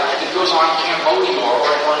genocide that goes on in Cambodia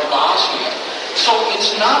or in Bosnia. So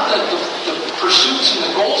it's not the pursuits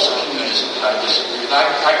and the goals of humanism that I disagree with.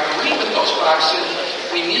 I agree with those, but I've said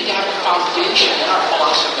we need to have a foundation in our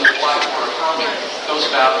philosophy of life for affirming those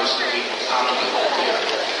values that we commonly hold dear.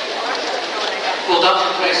 Well, Dr.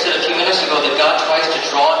 Craig said a few minutes ago that God tries to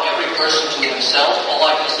draw every person to Himself. All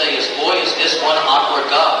I can say is, boy, is this one awkward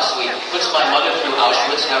God. So He puts my mother through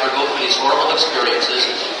Auschwitz, have her go through these horrible experiences,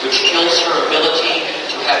 which kills her ability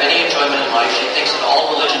to have any enjoyment in life. She thinks that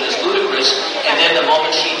all religion is ludicrous. And then the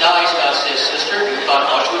moment she dies, God says, sister, you thought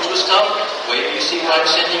Auschwitz was tough? Wait till you see where I'm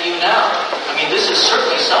sending you now. I mean, this is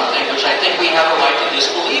certainly something which I think we have a right to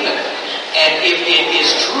disbelieve in. And if it is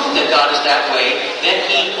true that God is that way, then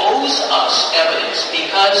He owes us evidence,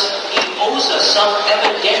 because He owes us some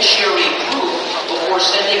evidentiary proof before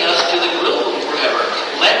sending us to the grill room forever.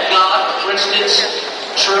 Let God, for instance,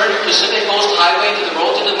 turn Pacific Coast Highway to the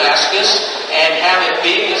road to Damascus and have it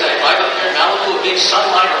big, as I drive up here in Malibu, a big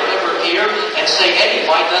sunlight or whatever appear, and say, Eddie,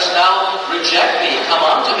 why dost thou reject me? Come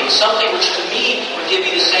unto me. Something which to me would give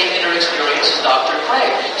me the same inner experience as Dr.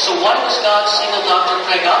 Craig. So why does God single Dr.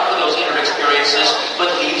 Craig out for those inner experiences,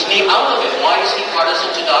 but leaves me out of it? Why is He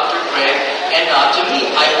partisan to Dr. Craig and not to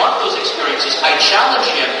me? I want those experiences. I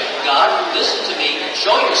challenge Him. God, listen to me.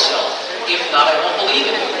 Show yourself. If not, I won't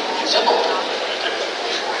believe in you. Simple.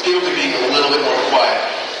 People be being a little bit more quiet,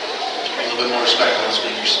 a little bit more respectful of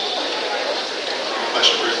speakers.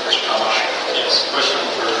 Question for Mr. Tomash. Yes, question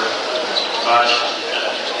for Mr. Tomash.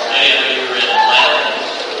 I know you were in Atlanta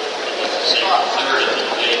say a third of the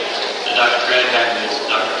debate that Dr. Craig had with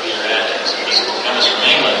Dr. Peter Atkins, a physical chemist from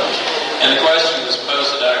England. And the question was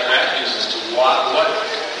posed to Dr. Atkins as to what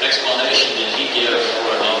explanation did he give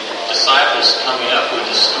for the disciples coming up with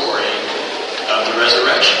the story of the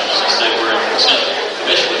resurrection, since they were essentially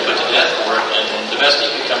eventually put to death for it, and the best he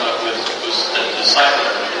could come up with was that the disciples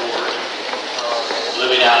were bored,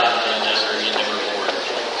 living out in the desert, and they were bored.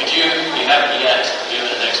 You haven't yet given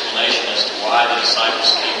an explanation as to why the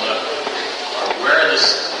disciples came up, or where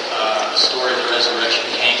this story of the resurrection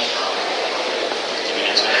came from. Can you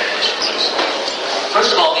answer that question, please?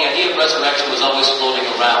 First of all, the idea of resurrection was always floating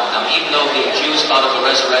around. Now, even though the Jews thought of the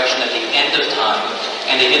resurrection at the end of time,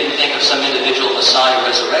 and they didn't think of some individual Messiah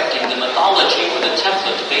resurrecting, the mythology or the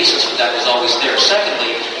template, the basis for that was always there.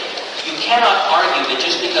 Secondly, you cannot argue that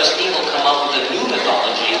just because people come up with a new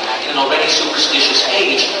mythology in an already superstitious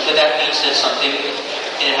age, that means that something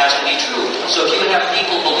it has to be true. So if you have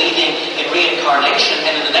people believing in reincarnation,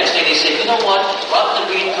 and then the next day they say, you know what, rather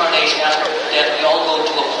than reincarnation, after death we all go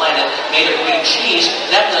to a planet made of green cheese,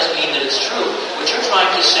 that doesn't mean that it's true. What you're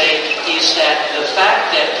trying to say is that the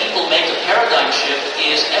fact that people make a paradigm shift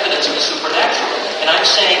is evidence of the supernatural. And I'm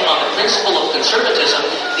saying on the principle of conservatism,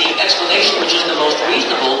 the explanation which is the most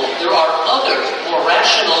reasonable, there are other, more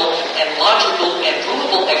rational and logical and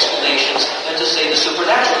provable explanations than to say the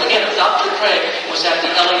supernatural. Again, if Dr. Craig was at the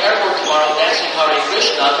LA airport tomorrow dancing Hare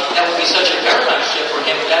Krishna, that would be such a paradigm shift for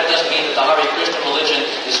him, but that doesn't mean that the Hare Krishna religion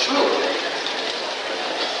is true.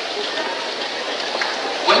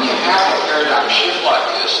 When you have a paradigm shift like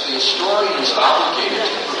this, the historian is obligated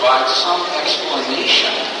to provide some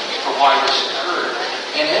explanation for why this occurred.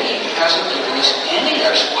 And Eddie hasn't given us any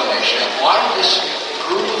explanation of why this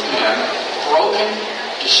group of men, broken,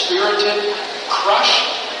 dispirited, crushed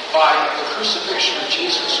by the crucifixion of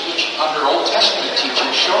Jesus, which under Old Testament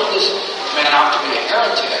teaching showed this man out to be a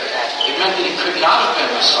heretic. It meant that he could not have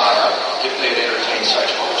been Messiah if they had entertained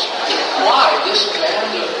such hopes. Why this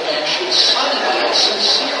band of men should suddenly and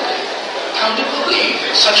sincerely come to believe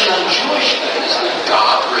such an un-Jewish thing as that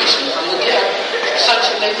God raised him from the dead, such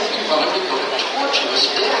that they would be willing to go to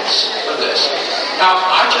tortuous deaths for this. Now,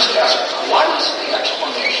 I just ask, what is the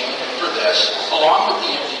explanation for this, along with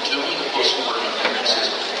the empty tomb and the post-mortem appearances?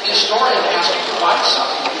 The historian has to provide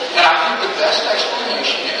something. And I think the best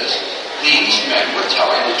explanation is these men were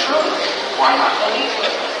telling the truth. Why not believe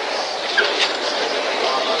them?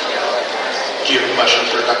 Do you have a question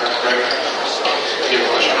for Dr. Craig? Do you have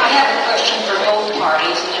a question? I have a question for both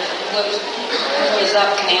parties, and if whoever is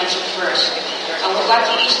up can answer first. I would like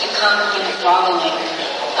you each to comment on the following.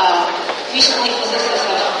 Recently, physicists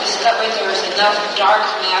have discovered there is enough dark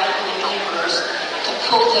matter in the universe to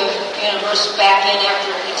pull the universe back in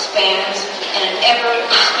after it expands, and an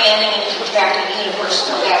ever-expanding and contracting universe,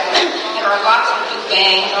 so that there are lots of Big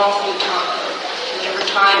Bangs all through time, whatever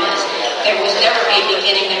time is. There was never a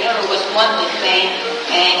beginning. There never was one Big Bang.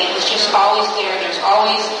 It was just always there. There's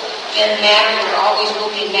always been matter. There always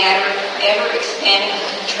will be matter, ever-expanding and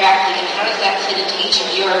contracting. And how does that fit into each of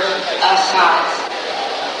your sides?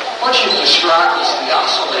 What you've described is the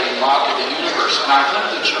oscillating log of the universe, and I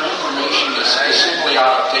think that your information is simply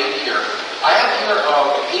out of date here. I have here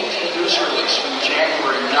AP news release from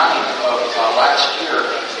January 9th of last year,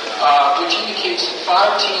 which indicates that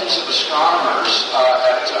 5 teams of astronomers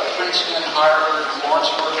at Princeton, Harvard,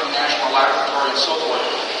 Lawrence Berkeley National Laboratory, and so forth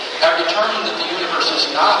have determined that the universe is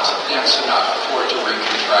not dense enough for it to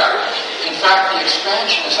recontract. In fact, the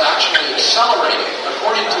expansion is actually accelerating.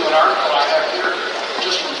 According to an article I have here,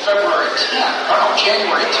 just from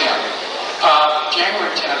January 10th.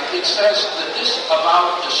 January 10th, it says that this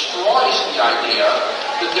about destroys the idea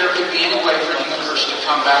that there could be any way for the universe to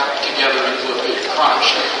come back together into a big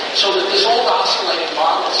crunch. So that this old oscillating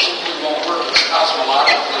model simply won't work. It's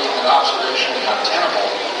cosmologically and observationally untenable.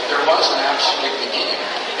 There was an absolute beginning.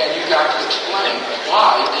 And you've got to explain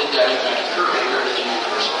why did that event occur? Where did the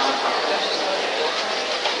universe come from?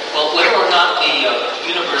 Well, whether or not the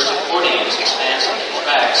universe accordions, expands and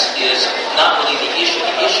contracts, is not really the issue.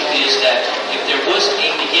 The issue is that if there was a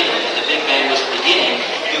beginning, and the Big Bang was the beginning,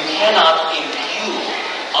 you cannot imbue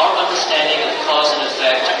our understanding of cause and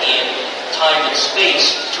effect in time and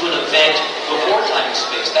space to an event before time and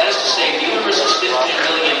space. That is to say, the universe is 15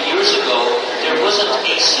 million years ago. There wasn't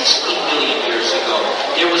a 16 million years ago.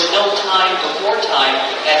 There was no time before time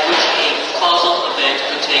at which a causal event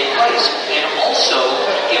could take place. And also,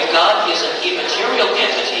 if God is an immaterial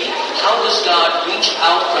entity, how does God reach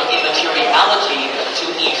out from immateriality to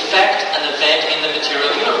effect an event in the material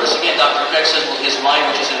universe? Again, Dr. Craig says, well, his mind,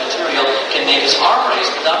 which is immaterial, can make his arm race,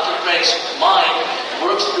 but Dr. Craig's mind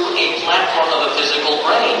works through a platform of a physical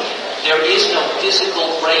brain. There is no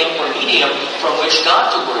physical brain or medium from which God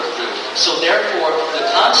to work through. So therefore, the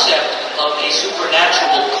concept of a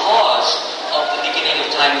supernatural cause of the beginning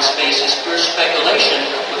of time and space is pure speculation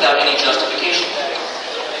without any justification.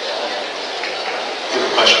 You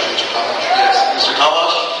have a question, Mr. Kalash? Yes. Mr.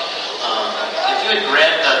 Kalash, if you would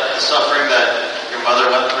grant that the suffering that your mother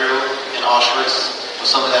went through in Auschwitz was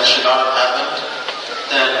something that should not have happened,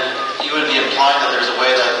 then you would be implying that there's a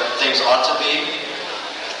way that things ought to be.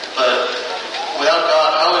 But without God,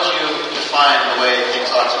 how would you define the way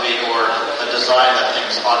things ought to be or the design that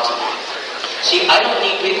things ought to be? See, I don't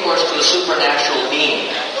need recourse to a supernatural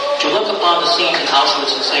being to look upon the scenes in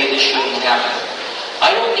Auschwitz and say this shouldn't happen.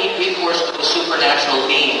 I don't need recourse to a supernatural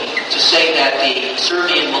being to say that the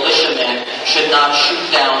Serbian militiamen should not shoot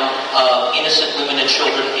down innocent women and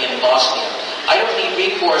children in Bosnia. I don't need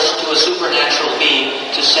recourse to a supernatural being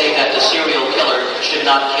to say that the serial killer should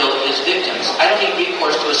not kill his victims. I don't need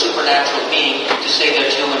recourse to a supernatural being to say that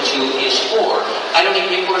 2 and 2 is 4. I don't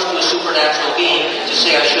need recourse to a supernatural being to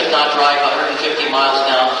say I should not drive 150 miles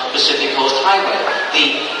down Pacific Coast Highway.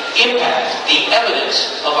 The impact, the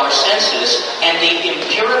evidence of our senses, and the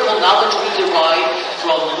empirical knowledge we derive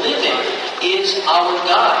from living is our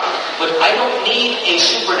God. But I don't need a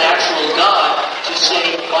supernatural God to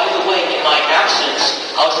say, by the way, in my absence,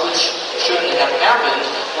 Auschwitz shouldn't have happened,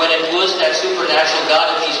 when it was that supernatural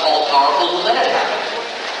God, if he's all-powerful, who let it happen.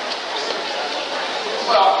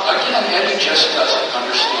 Well, again, Eddie just doesn't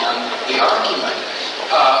understand the argument.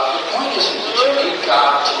 The point isn't that you need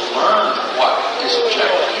God to learn what is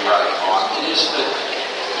objectively right and wrong. It is that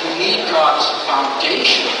you need God as a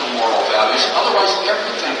foundation for moral values. Otherwise,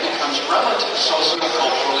 everything becomes relative,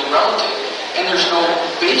 socioculturally relative. And there's no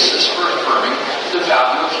basis for affirming the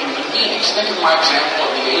value of human beings. Think of my example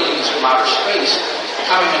of the aliens from outer space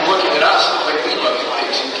coming and looking at us the way we look at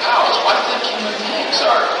pigs and cows. Why think human beings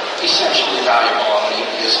are essentially valuable on the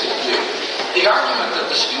atheistic view? The argument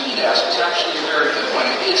that the student asks is actually a very good one.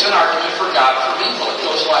 It's an argument for God from evil. It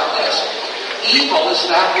goes like this. Evil is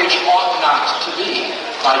that which ought not to be,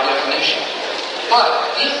 by definition. But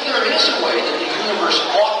if there is a way that the universe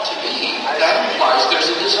ought to be, that implies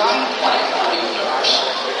there's a design plan for the universe.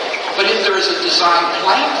 But if there is a design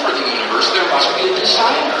plan for the universe, there must be a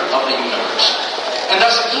designer of the universe. And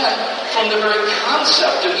thus again, from the very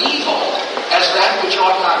concept of evil as that which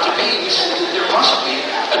ought not to be, we see that there must be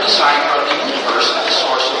a designer of the universe and a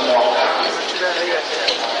source of moral value.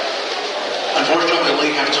 Unfortunately,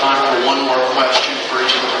 we only have time for one more question for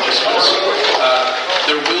each of the participants.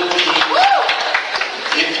 There will be,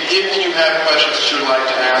 if you have questions that you would like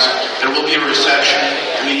to ask, there will be a reception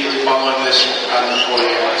immediately following this on the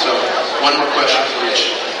podium. So, one more question for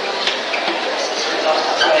each.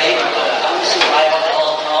 I'm a survivor of the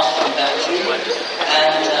Holocaust from Belgium,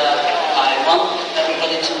 and I want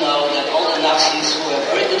everybody to know that all the Nazis who were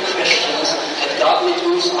very good Christians had godly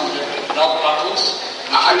rules on the belt buckles.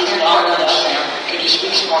 I can't quite understand. Can you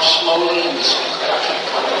speak more slowly and distinctly? I can't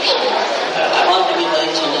quite understand. I want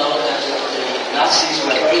everybody to know that the Nazis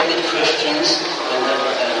were very good Christians, and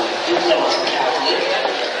Hitler was a Catholic,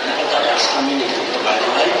 never got excommunicated, by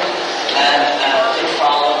the way, and they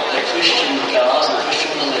followed the Christian gods and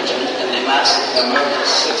Christian religion, and they massacred and murdered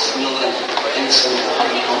 6 million innocent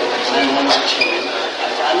men, women, and children.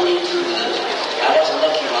 My family included. I was a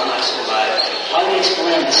lucky one, I survived. How do you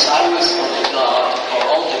explain the silence of the God, or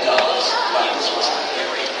all the gods, while this was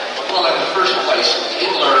happening? Well, in the first place,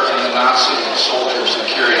 Hitler and the Nazi soldiers who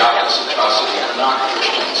carried out this atrocity were not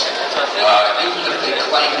Christians. Even if they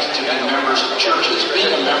claimed to be members of churches, being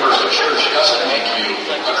a member of a church doesn't make you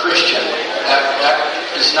a Christian. That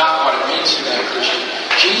is not what it means to be a Christian.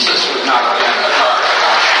 Jesus would not have been a guard of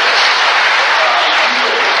Auschwitz.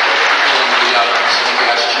 The others in the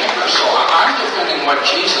gas chamber. So I'm defending what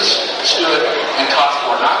Jesus stood and taught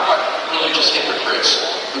for, not what religious hypocrites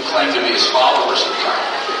who claim to be his followers have done.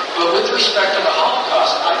 But with respect to the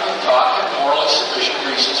Holocaust, I think God had morally sufficient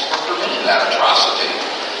reasons for permitting that atrocity.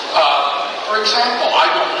 For example,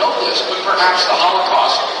 I don't know this, but perhaps the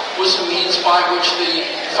Holocaust was the means by which the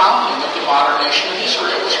founding of the modern nation of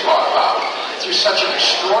Israel was brought about. Through such an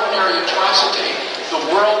extraordinary atrocity, the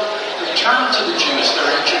world returned to the Jews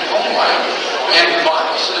their ancient homeland, and the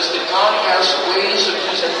Bible says that God has ways of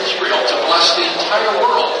using Israel to bless the entire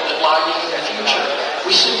world that lie in the future.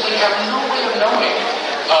 We simply have no way of knowing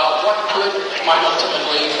what good might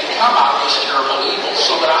ultimately come out of this terrible evil,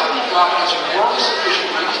 so that I think God has morally sufficient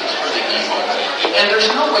reasons for the evil, and there's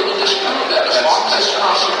no way to disprove that. As long as it's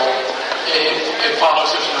possible, it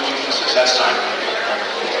follows there's no weaknesses. That's time.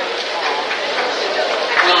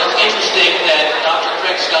 Well, it's interesting that Dr.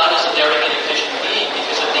 Craig's God is a very inefficient being,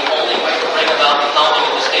 because if the only way to bring about the founding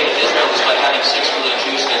of the State of Israel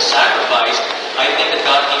been sacrificed, I think that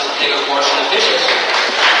God needs to take a portion of efficiency.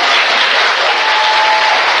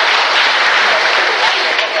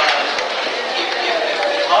 If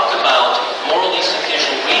we talk about morally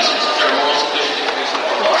sufficient reasons, is there a morally sufficient reason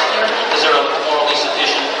for loss there? Is there a morally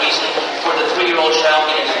sufficient reason for the 3-year-old child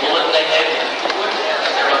getting a bullet in the head?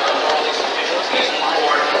 Is there a morally sufficient reason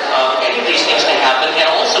for any of these things to happen? And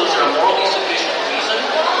also, is there a morally sufficient reason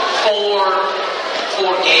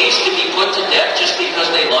for gays to be put to death just because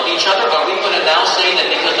they love each other? Are we going to now say that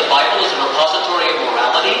because the Bible is a repository of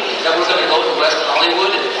morality, that we're going to go to West Hollywood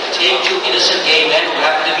and take 2 innocent gay men who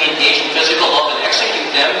happen to be engaged in physical love and execute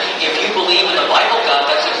them? If you believe in the Bible, God,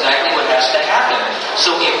 that's exactly what has to happen.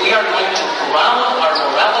 So if we are going to ground our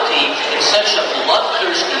morality in such a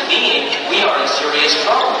bloodthirsty being, we are in serious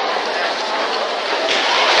trouble.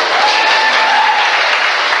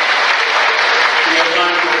 We have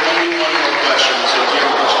time for only one more question. So if you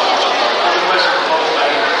have a question, I have a question for both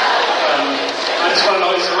of you. I just want to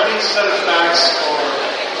know, is there any set of facts or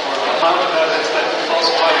amount of evidence that can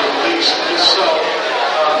falsify your beliefs? And if so,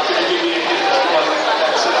 could you give me a hint as to what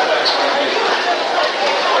that set of facts might be?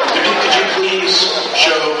 Could you please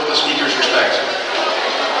show the speaker's respect?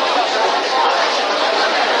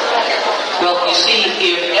 Well, you see,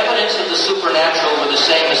 if evidence of the supernatural were the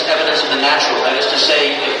same as evidence of the natural, that is to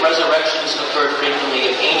say, if resurrections occurred frequently,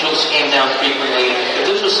 if angels came down frequently, if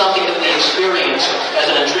this was something that we experienced as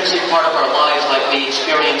an intrinsic part of our lives, like we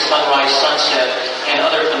experience sunrise, sunset, and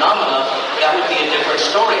other phenomena, that would be a different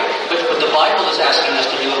story. But what the Bible is asking us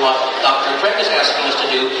to do, and what Dr. Craig is asking us to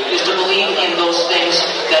do, is to believe in those things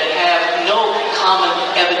that have no common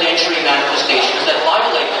evidentiary manifestations, that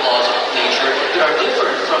violate the laws of nature, that are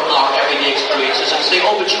different from our everyday experiences, and say,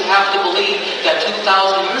 oh, but you have to believe that 2,000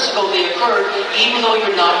 years ago they occurred, even though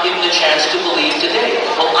you're not given the chance to believe today.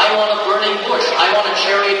 Well, I want a burning bush. I want a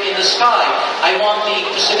chariot in the sky. I want the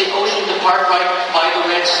Pacific Ocean to part right by the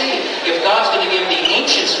Red Sea. If God's going to give the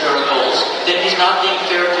ancients miracles, then He's not being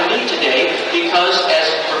fair to me today, because as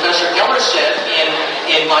Professor Keller said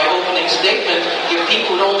in my opening statement, if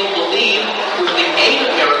people would only believe with the aid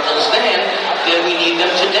of miracles then we need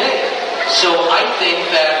them today. So I think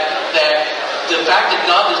that the fact that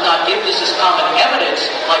God does not give this as common evidence,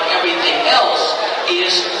 like everything else,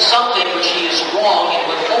 is something which He is wrong in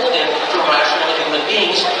withholding from rational human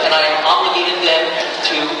beings, and I am obligated then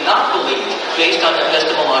to not believe based on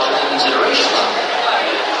epistemological considerations.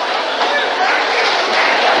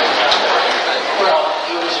 Well,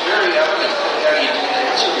 it was very evident that he didn't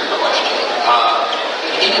answer your question.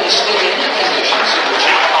 That he didn't state any conditions in which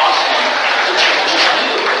it caused him to change his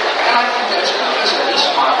view. And I think that's because of these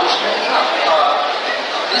models made up.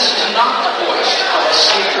 This is not the voice of a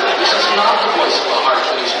seeker. This is not the voice of a heart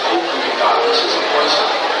that is open to God. This is a voice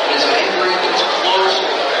that is angry, that is closed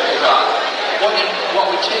to God. What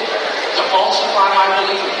would take to falsify my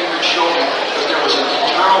belief if you would show me that there was an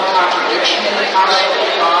internal contradiction in the concept of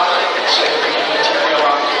God, say the material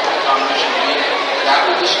omniscient being, that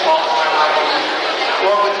would disqualify my belief.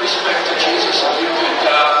 Or with respect to Jesus, if you could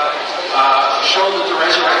show that the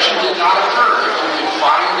resurrection did not occur, if you could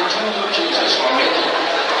find the tomb of Jesus or make it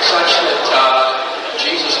such that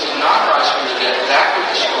Jesus did not rise from the dead, that would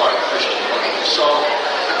destroy Christian belief. So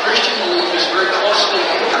the Christian belief is very closely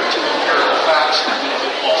anchored to empirical facts that make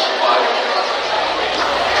it falsifiable.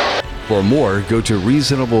 For more, go to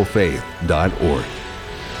reasonablefaith.org.